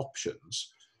exploring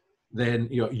options, then,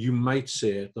 you know, you might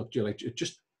say, look, you're like,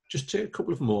 just take a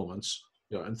couple of moments,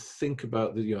 you know, and think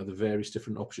about the, you know, the various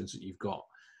different options that you've got.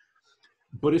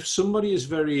 But if somebody is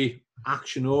very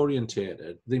action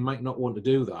orientated, they might not want to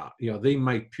do that. You know, they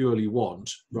might purely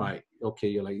want, right, okay,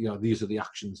 you're like, you know, these are the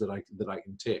actions that I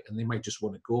can take, and they might just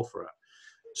want to go for it.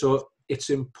 So it's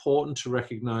important to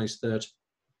recognize that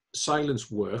silence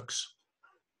works.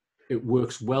 It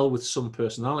works well with some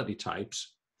personality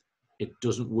types. It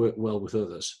doesn't work well with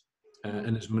others.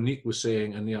 And as Monique was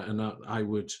saying, and yeah, and I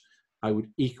would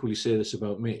equally say this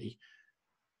about me.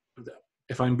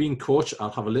 If I'm being coached, I'll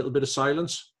have a little bit of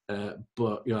silence,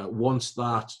 but, you know, once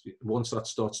that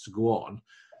starts to go on,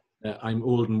 I'm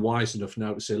old and wise enough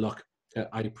now to say, look,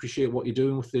 I appreciate what you're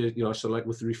doing with the, you know, so like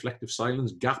with the reflective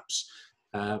silence gaps,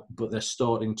 but they're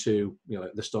starting to, you know,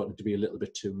 they're starting to be a little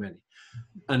bit too many.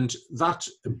 And that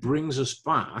brings us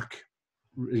back,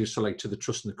 so like, to the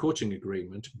trust and the coaching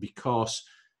agreement, because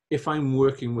if I'm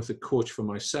working with a coach for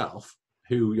myself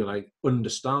who, you know, like,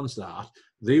 understands that,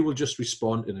 they will just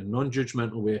respond in a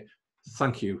non-judgmental way.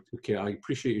 Thank you. Okay, I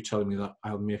appreciate you telling me that.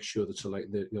 I'll make sure that, so like,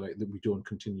 that, you know, like, that we don't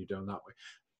continue down that way,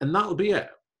 and that'll be it.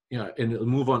 You know, and it'll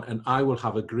move on, and I will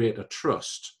have a greater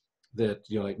trust that,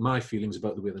 you know, like, my feelings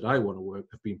about the way that I want to work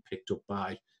have been picked up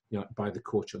by, you know, by the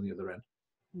coach on the other end.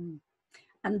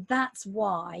 And that's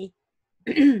why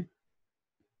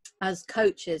as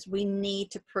coaches, we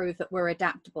need to prove that we're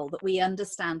adaptable, that we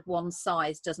understand one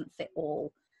size doesn't fit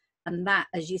all. And that,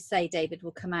 as you say, David,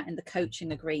 will come out in the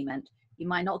coaching agreement. You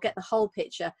might not get the whole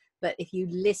picture, but if you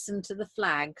listen to the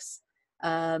flags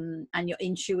and your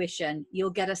intuition,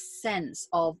 you'll get a sense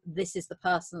of, this is the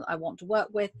person that I want to work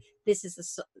with. This is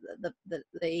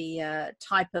the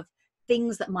type of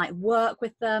things that might work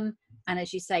with them. And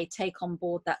as you say, take on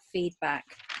board that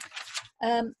feedback.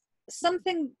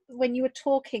 Something when you were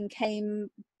talking came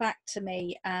back to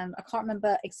me, and I can't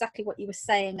remember exactly what you were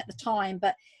saying at the time,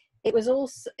 but it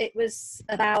was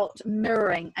about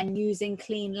mirroring and using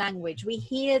clean language. We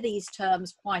hear these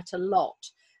terms quite a lot,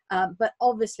 but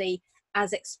obviously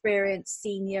as experienced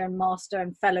senior and master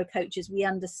and fellow coaches, we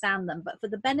understand them. But for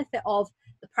the benefit of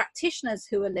the practitioners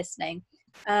who are listening,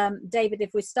 David,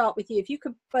 if we start with you, if you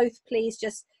could both please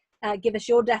just give us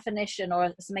your definition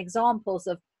or some examples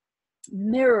of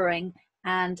mirroring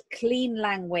and clean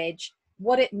language,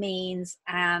 what it means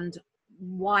and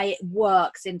why it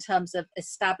works in terms of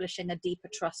establishing a deeper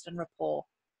trust and rapport.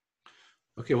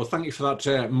 Okay, well, thank you for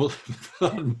that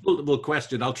multiple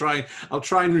question. I'll try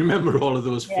and remember all of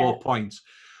those 4 points.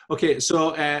 Okay,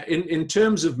 so in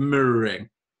terms of mirroring,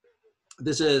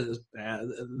 there's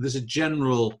a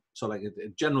general, so like a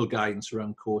general guidance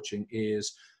around coaching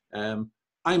is,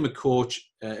 I'm a coach.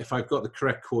 If I've got the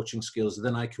correct coaching skills,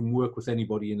 then I can work with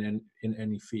anybody in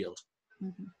any field.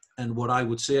 Mm-hmm. And what I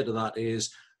would say to that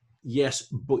is, yes,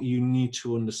 but you need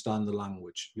to understand the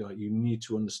language. You know, you need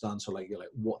to understand, so like, you're like,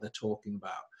 what they're talking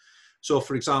about. So,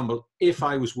 for example, if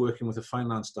I was working with a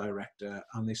finance director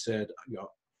and they said, you know,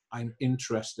 I'm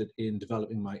interested in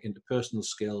developing my interpersonal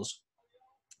skills,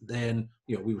 then,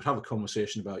 you know, we would have a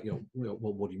conversation about, you know,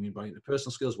 well, what do you mean by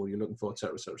interpersonal skills? What are you looking for, et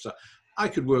cetera, et cetera. So I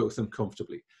could work with them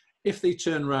comfortably. If they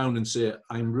turn around and say,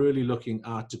 I'm really looking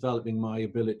at developing my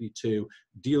ability to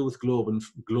deal with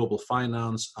global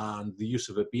finance and the use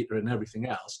of a beta and everything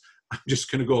else, I'm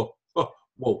just going to go, oh,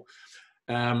 whoa.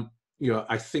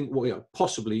 I think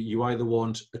possibly you either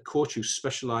want a coach who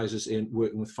specializes in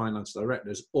working with finance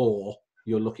directors, or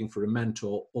you're looking for a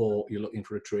mentor, or you're looking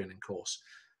for a training course.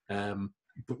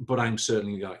 But I'm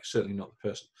certainly not the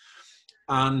person.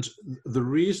 And the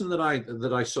reason that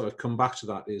I sort of come back to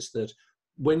that is that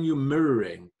when you're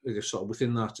mirroring sort of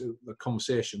within that the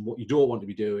conversation, what you don't want to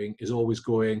be doing is always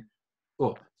going,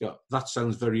 oh, yeah, that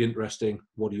sounds very interesting.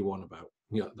 What do you want about?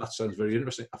 That sounds very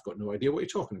interesting. I've got no idea what you're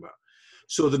talking about.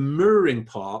 So the mirroring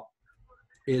part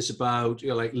is about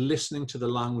like listening to the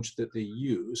language that they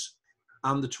use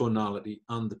and the tonality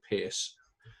and the pace,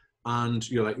 and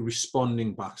like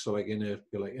responding back. So like in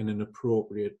an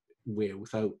appropriate way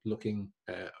without looking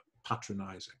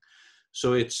patronizing.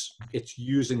 So it's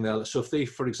using their, so if they,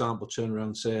 for example, turn around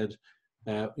and said,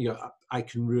 I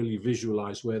can really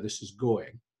visualize where this is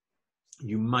going.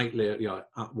 You might later,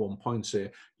 at one point say,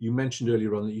 you mentioned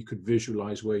earlier on that you could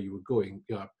visualize where you were going.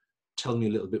 Tell me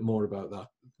a little bit more about that.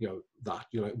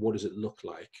 Like, what does it look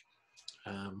like?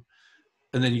 And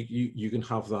then you can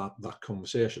have that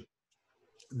conversation.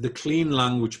 The clean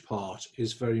language part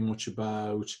is very much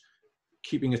about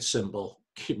keeping it simple,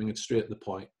 keeping it straight to the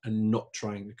point, and not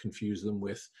trying to confuse them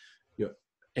with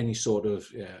any sort of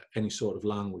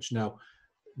language. Now,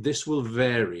 this will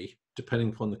vary depending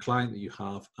upon the client that you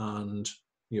have and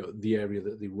the area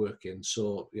that they work in.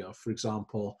 So for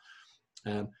example,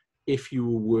 if you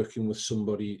were working with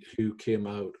somebody who came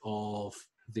out of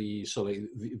the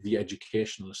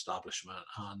educational establishment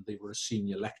and they were a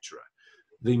senior lecturer,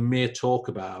 they may talk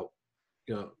about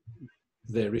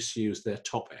their issues, their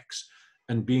topics,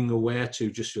 and being aware to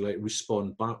just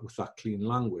respond back with that clean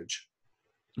language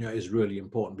is really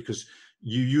important, because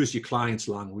you use your client's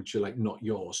language, not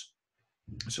yours.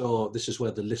 So this is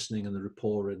where the listening and the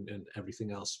rapport and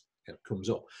everything else comes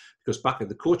up. Because back at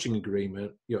the coaching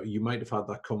agreement, you might have had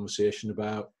that conversation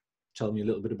about, tell me a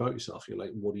little bit about yourself. You're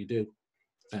like, what do you do?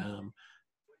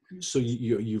 So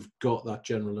you've got that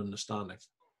general understanding.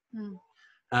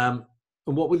 And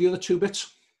what were the other two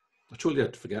bits? I totally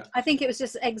had to forget. I think it was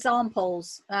just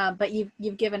examples, but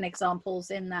you've given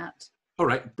examples in that. All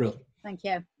right, brilliant. Thank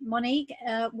you. Monique,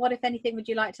 what, if anything, would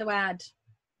you like to add?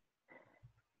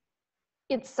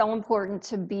 It's so important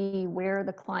to be where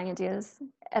the client is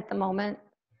at the moment,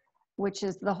 which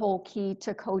is the whole key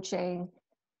to coaching.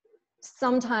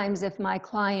 Sometimes if my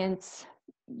clients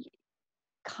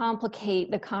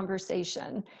complicate the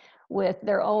conversation with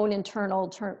their own internal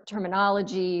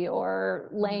terminology or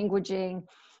languaging,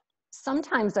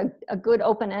 sometimes a good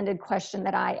open-ended question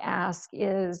that I ask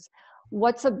is,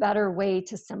 what's a better way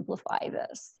to simplify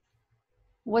this?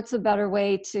 What's a better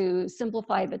way to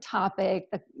simplify the topic,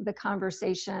 the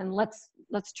conversation? Let's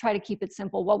try to keep it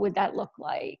simple. What would that look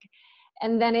like?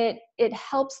 And then it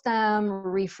helps them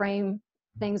reframe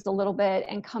things a little bit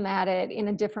and come at it in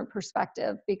a different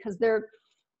perspective, because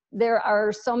there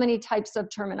are so many types of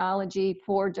terminology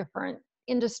for different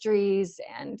industries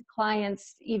and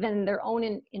clients. Even their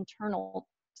own internal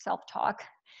self-talk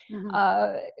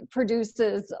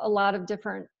produces a lot of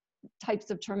different types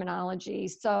of terminology.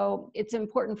 So it's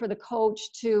important for the coach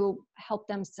to help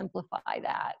them simplify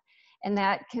that. And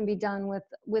that can be done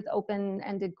with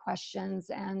open-ended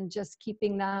questions and just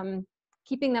keeping them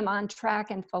on track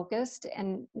and focused,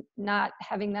 and not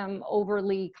having them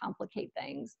overly complicate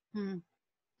things.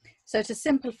 So to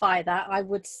simplify that, I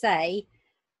would say,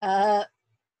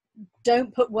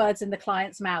 don't put words in the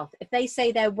client's mouth. If they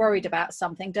say they're worried about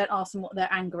something, don't ask them what they're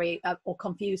angry or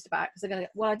confused about, because they're going to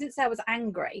go, well, I didn't say I was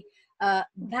angry.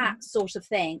 That sort of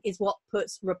thing is what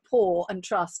puts rapport and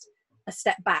trust a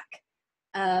step back.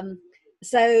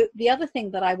 So the other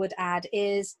thing that I would add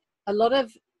is, a lot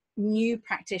of new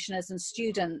practitioners and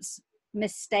students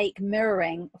mistake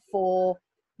mirroring for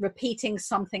repeating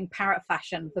something parrot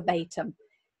fashion verbatim.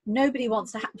 Nobody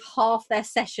wants to have half their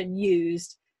session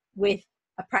used with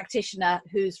a practitioner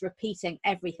who's repeating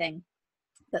everything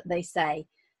that they say.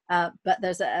 But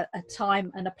there's a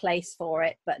time and a place for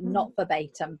it, but not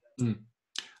verbatim.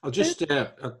 I'll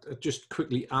just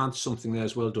quickly add something there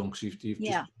as well, Dawn, because you've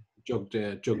just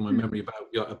jogged my memory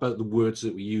about the words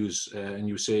that we use. And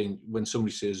you were saying, when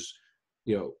somebody says,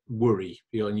 worry,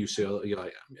 and you say,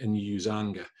 and you use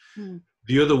anger.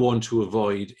 The other one to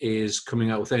avoid is coming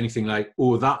out with anything like,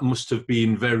 oh, that must have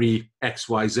been very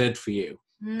XYZ for you,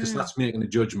 because that's making a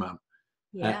judgment.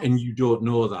 And you don't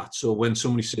know that. So when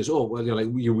somebody says, oh, well,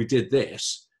 we did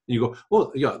this, and you go,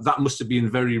 oh, that must have been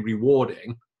very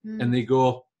rewarding. And they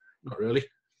go, not really.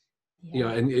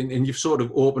 And you've sort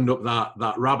of opened up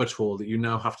that rabbit hole that you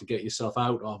now have to get yourself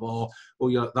out of. Or,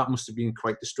 that must have been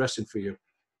quite distressing for you.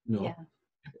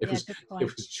 It was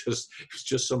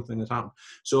just something that happened.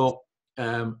 So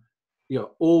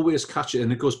always catch it.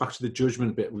 And it goes back to the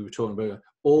judgment bit we were talking about.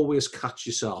 Always catch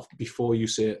yourself before you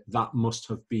say that must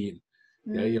have been.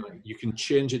 You can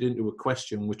change it into a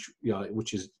question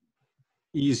which is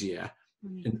easier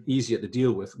and easier to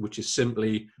deal with, which is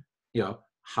simply,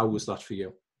 how was that for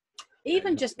you?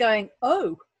 Even just going,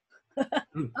 oh,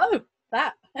 oh,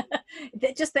 that.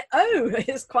 Just the oh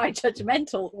is quite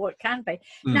judgmental, or it can be.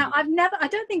 Now, I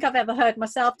don't think I've ever heard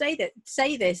myself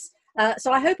say this.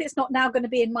 So I hope it's not now going to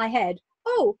be in my head.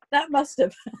 Oh, that must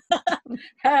have.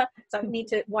 So I need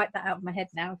to wipe that out of my head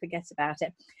now and forget about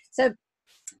it. So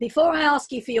before I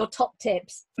ask you for your top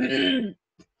tips,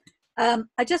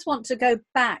 I just want to go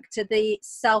back to the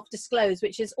self-disclose,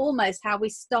 which is almost how we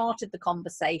started the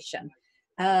conversation.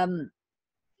 And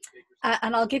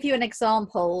I'll give you an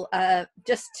example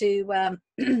just to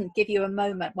give you a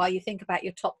moment while you think about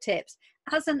your top tips.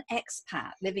 As an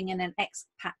expat living in an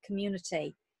expat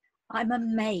community, I'm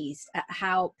amazed at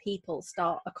how people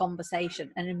start a conversation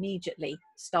and immediately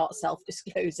start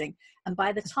self-disclosing. And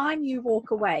by the time you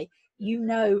walk away, you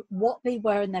know what they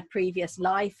were in their previous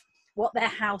life, what their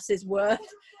house is worth,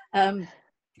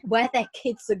 where their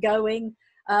kids are going,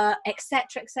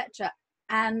 etc., etc.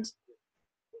 And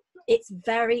it's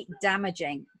very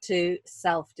damaging to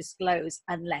self-disclose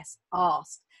unless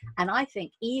asked. And I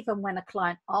think even when a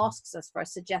client asks us for a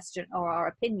suggestion or our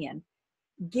opinion,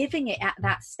 giving it at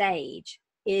that stage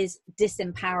is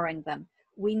disempowering them.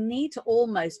 We need to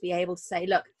almost be able to say,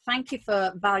 look, thank you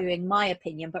for valuing my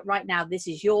opinion, but right now this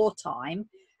is your time.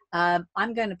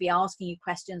 I'm going to be asking you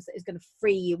questions that is going to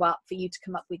free you up for you to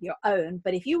come up with your own.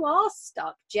 But if you are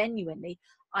stuck genuinely,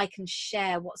 I can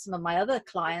share what some of my other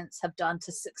clients have done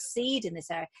to succeed in this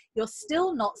area. You're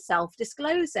still not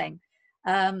self-disclosing.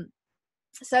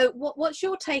 So what's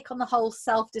your take on the whole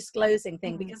self-disclosing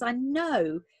thing? Because I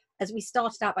know, as we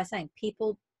started out by saying,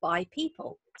 people buy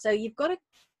people. So you've got to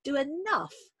do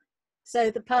enough so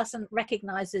the person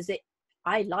recognizes it.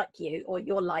 I like you, or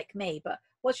you're like me. But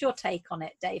what's your take on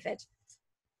it, David?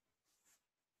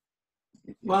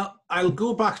 Well, I'll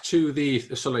go back to the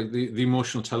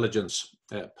emotional intelligence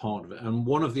part of it. And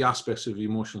one of the aspects of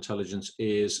emotional intelligence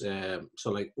is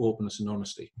openness and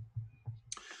honesty.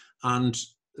 And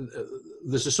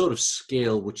there's a sort of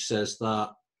scale which says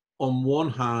that on one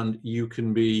hand, you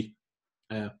can be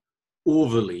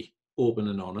overly open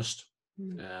and honest.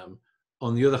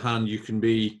 On the other hand, you can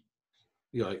be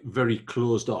very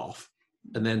closed off.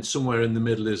 And then somewhere in the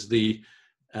middle is the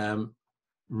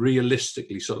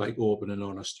realistically open and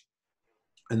honest.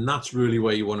 And that's really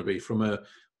where you want to be from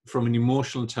an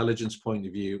emotional intelligence point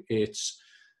of view. It's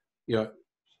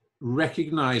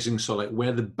recognizing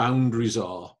where the boundaries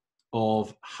are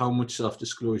of how much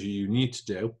self-disclosure you need to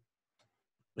do,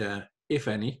 if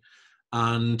any.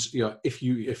 And if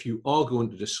you are going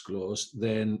to disclose,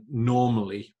 then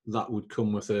normally that would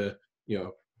come with a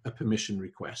permission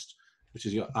request, which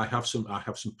is I have some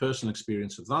personal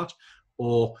experience of that,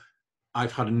 or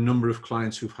I've had a number of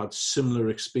clients who've had similar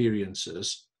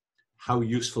experiences. How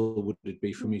useful would it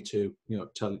be for me to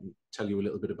tell you a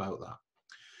little bit about that?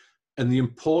 And the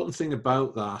important thing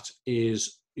about that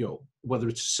is whether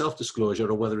it's self-disclosure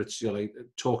or whether it's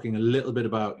talking a little bit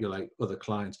about other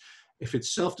clients. If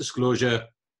it's self-disclosure,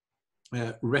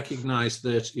 recognize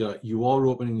that you are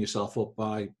opening yourself up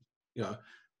by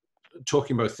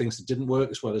talking about things that didn't work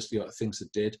as well as things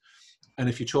that did. And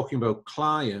if you're talking about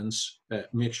clients,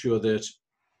 make sure that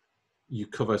you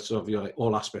cover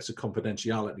all aspects of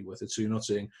confidentiality with it. So you're not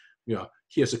saying,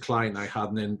 here's a client I had,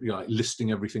 and then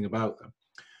listing everything about them.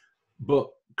 But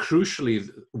crucially,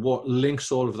 what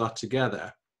links all of that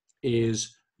together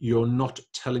is you're not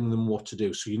telling them what to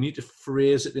do. So you need to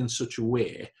phrase it in such a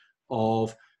way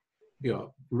of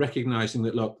recognizing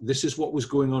that, look, this is what was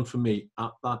going on for me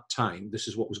at that time. This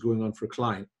is what was going on for a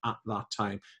client at that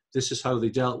time. This is how they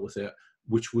dealt with it,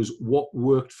 which was what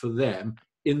worked for them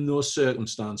in those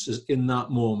circumstances, in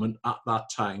that moment, at that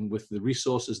time, with the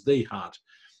resources they had.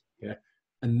 Yeah.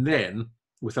 And then,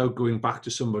 without going back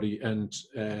to somebody and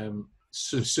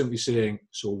simply saying,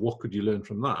 so what could you learn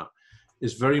from that,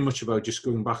 is very much about just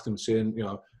going back to them and saying,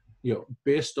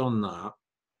 based on that,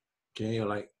 okay,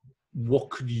 what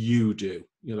could you do?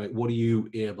 What are you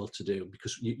able to do?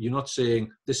 Because you're not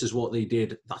saying this is what they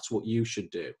did, that's what you should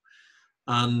do.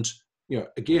 And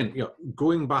again,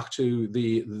 going back to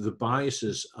the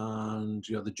biases and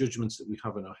the judgments that we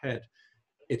have in our head,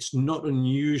 it's not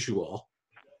unusual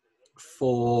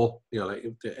for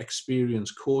the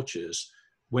experienced coaches,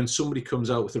 when somebody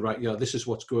comes out with the right, this is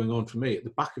what's going on for me, at the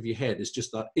back of your head is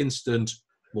just that instant,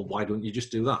 well, why don't you just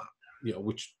do that?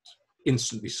 Which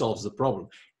instantly solves the problem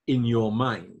in your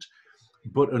mind.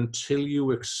 But until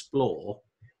you explore,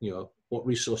 what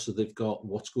resources they've got,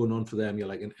 what's going on for them, you're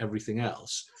like, and everything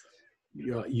else,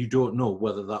 you don't know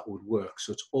whether that would work.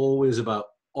 So it's always about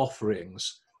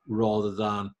offerings rather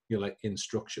than, like,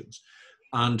 instructions.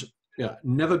 And yeah,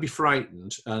 never be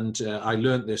frightened. And I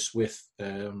learned this with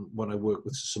when I worked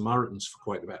with Samaritans for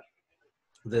quite a bit,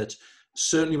 that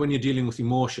certainly when you're dealing with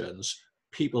emotions,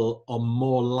 people are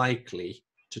more likely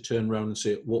to turn around and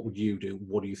say, what would you do?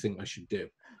 What do you think I should do?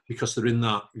 Because they're in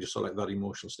that, just sort of like that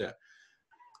emotional state.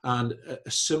 And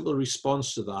a simple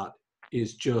response to that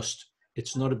is just,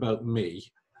 it's not about me,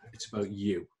 it's about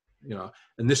you.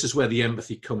 And this is where the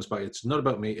empathy comes by. It's not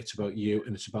about me, it's about you,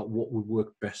 and it's about what would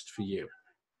work best for you.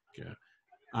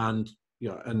 And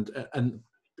and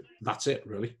that's it,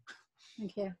 really.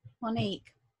 Thank you. Monique.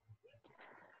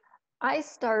 I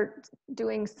start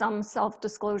doing some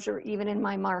self-disclosure even in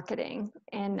my marketing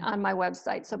and on my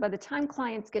website. So by the time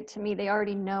clients get to me, they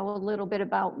already know a little bit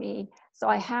about me. So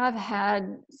I have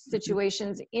had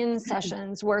situations in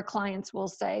sessions where clients will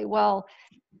say, well,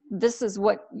 this is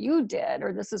what you did,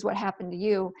 or this is what happened to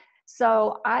you.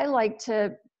 So I like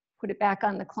to put it back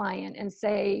on the client and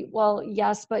say, well,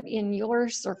 yes, but in your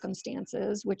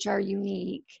circumstances, which are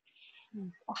unique,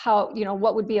 how,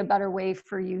 what would be a better way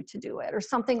for you to do it, or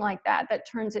something like that, that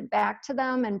turns it back to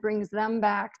them and brings them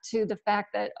back to the fact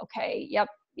that, okay, yep,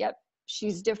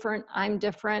 she's different, I'm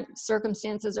different,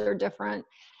 circumstances are different.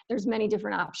 There's many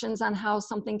different options on how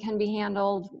something can be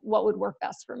handled. What would work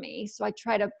best for me? So I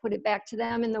try to put it back to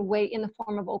them in the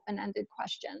form of open-ended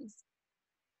questions.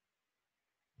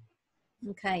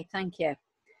 Okay, thank you.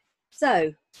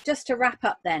 So just to wrap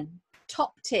up then,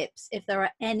 top tips, if there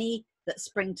are any that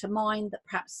spring to mind that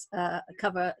perhaps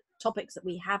cover topics that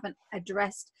we haven't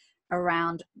addressed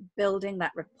around building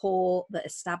that rapport that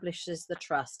establishes the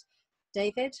trust.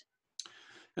 David?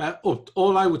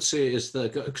 All I would say is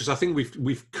that, because I think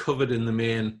we've covered in the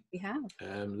main, we have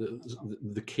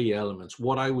the key elements.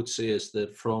 What I would say is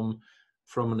that from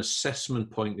an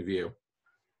assessment point of view,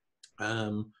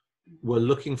 we're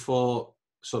looking for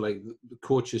the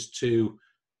coaches to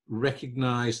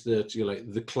recognize that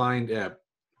the client,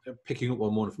 picking up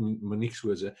on one of Monique's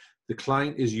words, the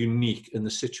client is unique and the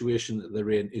situation that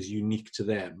they're in is unique to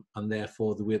them, and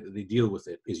therefore the way that they deal with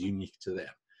it is unique to them.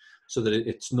 So that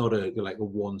it's not a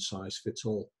one size fits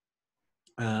all.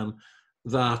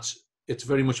 That it's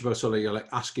very much about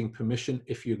asking permission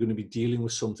if you're going to be dealing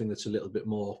with something that's a little bit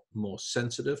more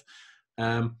sensitive.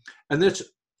 And that's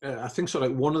I think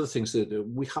one of the things that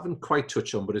we haven't quite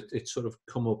touched on, but it's sort of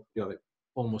come up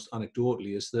almost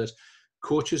anecdotally, is that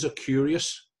coaches are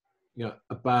curious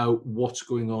about what's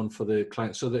going on for the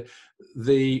client, so that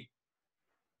they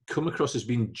come across as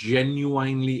being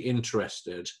genuinely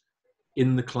interested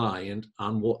in the client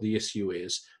and what the issue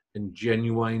is, and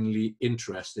genuinely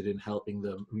interested in helping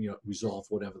them resolve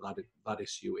whatever that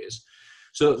issue is.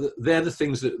 So they're the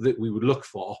things that we would look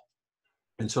for.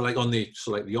 And so on the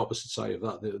opposite side of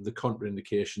that, the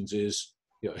contraindications is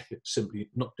simply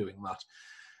not doing that.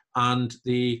 And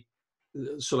the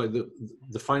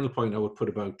final point I would put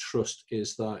about trust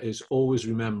is always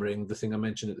remembering the thing I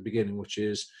mentioned at the beginning, which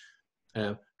is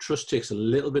trust takes a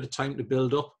little bit of time to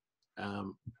build up.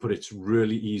 But it's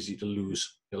really easy to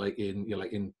lose,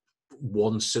 in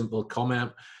one simple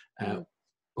comment,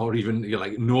 or even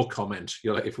no comment.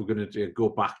 If we're going to go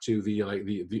back to the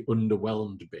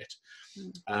underwhelmed bit,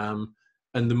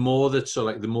 and the more that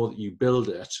the more that you build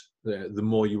it, the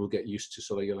more you will get used to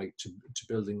to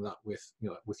building that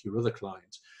with your other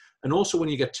clients. And also when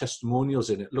you get testimonials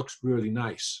in, it looks really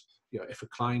nice. If a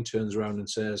client turns around and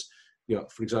says,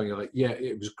 for example,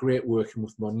 it was great working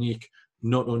with Monique.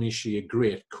 Not only is she a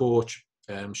great coach,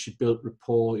 she built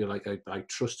rapport. I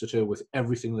trusted her with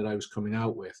everything that I was coming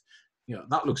out with.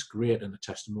 That looks great in a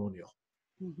testimonial.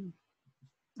 Mm-hmm.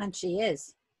 And she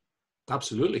is.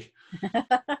 Absolutely.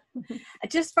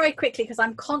 Just very quickly, because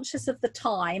I'm conscious of the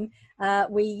time,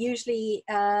 we usually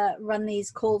run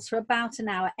these calls for about an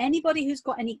hour. Anybody who's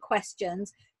got any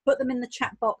questions, put them in the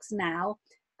chat box now.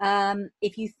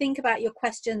 If you think about your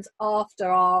questions after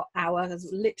our hour, because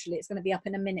literally it's going to be up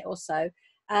in a minute or so,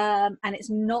 and it's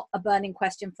not a burning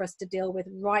question for us to deal with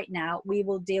right now, we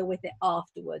will deal with it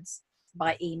afterwards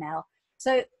by email.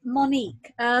 So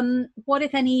Monique, what,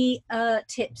 if any,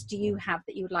 tips do you have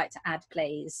that you would like to add,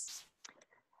 please?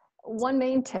 One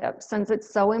main tip, since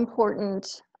it's so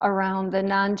important around the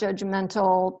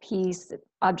non-judgmental piece,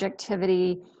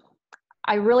 objectivity,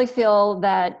 I really feel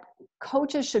that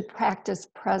coaches should practice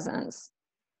presence,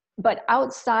 but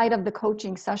outside of the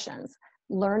coaching sessions.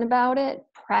 Learn about it,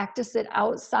 practice it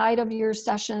outside of your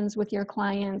sessions with your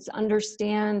clients,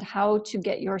 understand how to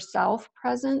get yourself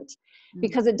present,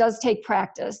 because it does take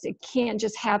practice. It can't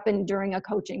just happen during a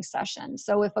coaching session.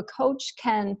 So if a coach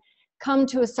can come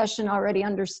to a session already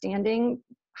understanding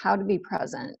how to be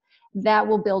present, that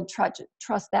will build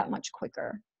trust that much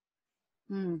quicker.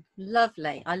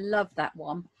 Lovely. I love that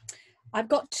one. I've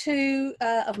got two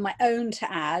of my own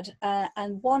to add,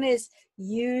 and one is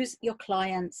use your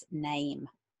client's name.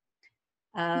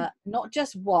 Not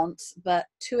just once, but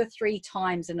 2 or 3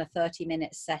 times in a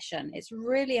 30-minute session. It's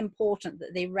really important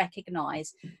that they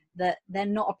recognize that they're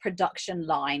not a production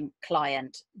line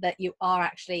client, that you are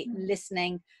actually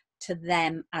listening to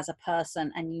them as a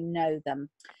person and you know them.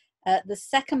 The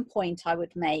second point I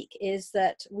would make is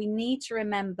that we need to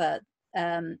remember,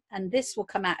 and this will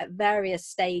come out at various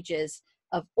stages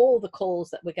of all the calls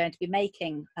that we're going to be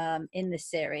making in this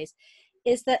series,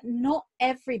 is that not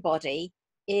everybody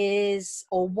is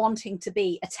or wanting to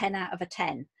be a 10 out of a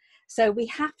 10. So we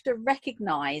have to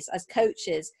recognize as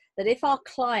coaches that if our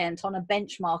client on a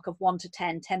benchmark of 1 to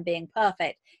 10, 10 being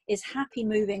perfect, is happy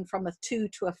moving from a 2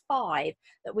 to a 5,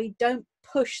 that we don't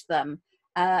push them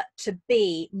to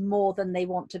be more than they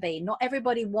want to be. Not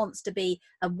everybody wants to be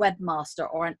a webmaster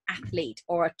or an athlete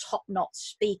or a top-notch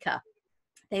speaker.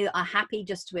 They are happy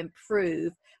just to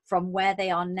improve from where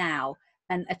they are now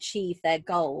and achieve their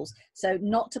goals. So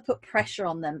not to put pressure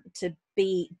on them to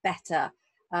be better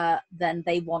than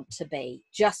they want to be,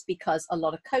 just because a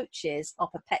lot of coaches are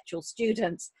perpetual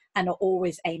students and are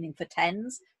always aiming for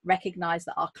 10s. Recognize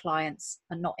that our clients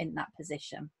are not in that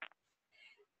position.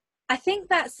 I think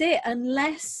that's it,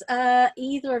 unless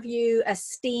either of you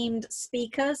esteemed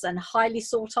speakers and highly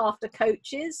sought after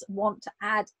coaches want to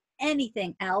add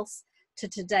anything else to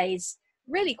today's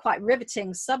really quite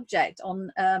riveting subject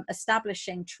on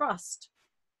establishing trust.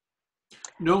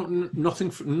 No, nothing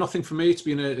for me. It's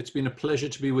been a pleasure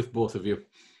to be with both of you.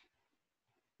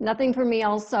 Nothing for me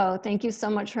also. Thank you so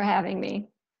much for having me.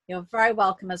 You're very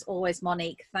welcome as always,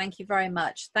 Monique. Thank you very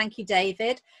much. Thank you,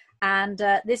 David. And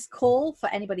this call, for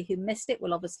anybody who missed it,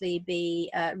 will obviously be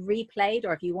replayed,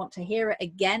 or if you want to hear it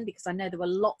again, because I know there were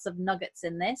lots of nuggets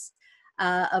in this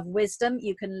of wisdom,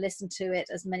 you can listen to it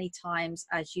as many times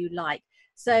as you like.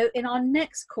 So in our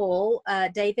next call,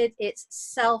 David, it's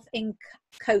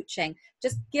self-coaching.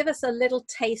 Just give us a little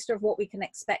taster of what we can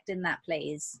expect in that,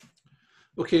 please.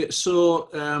 Okay, so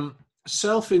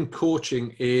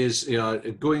self-coaching is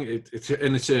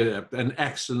it's an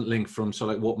excellent link from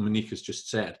like what Monique has just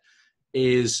said.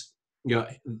 Is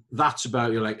that's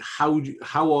about how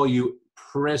are you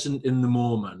present in the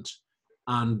moment,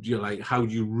 and how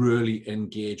do you really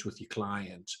engage with your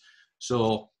client.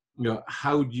 So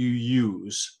how do you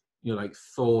use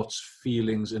thoughts,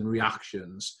 feelings, and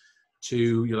reactions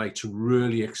to to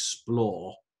really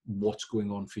explore what's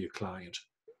going on for your client.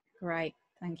 Great,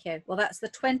 thank you. Well, that's the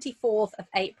 24th of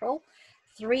April,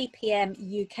 3 p.m.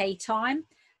 UK time.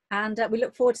 And we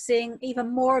look forward to seeing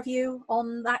even more of you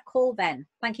on that call then.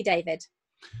 Thank you, David.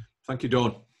 Thank you,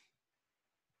 Dawn.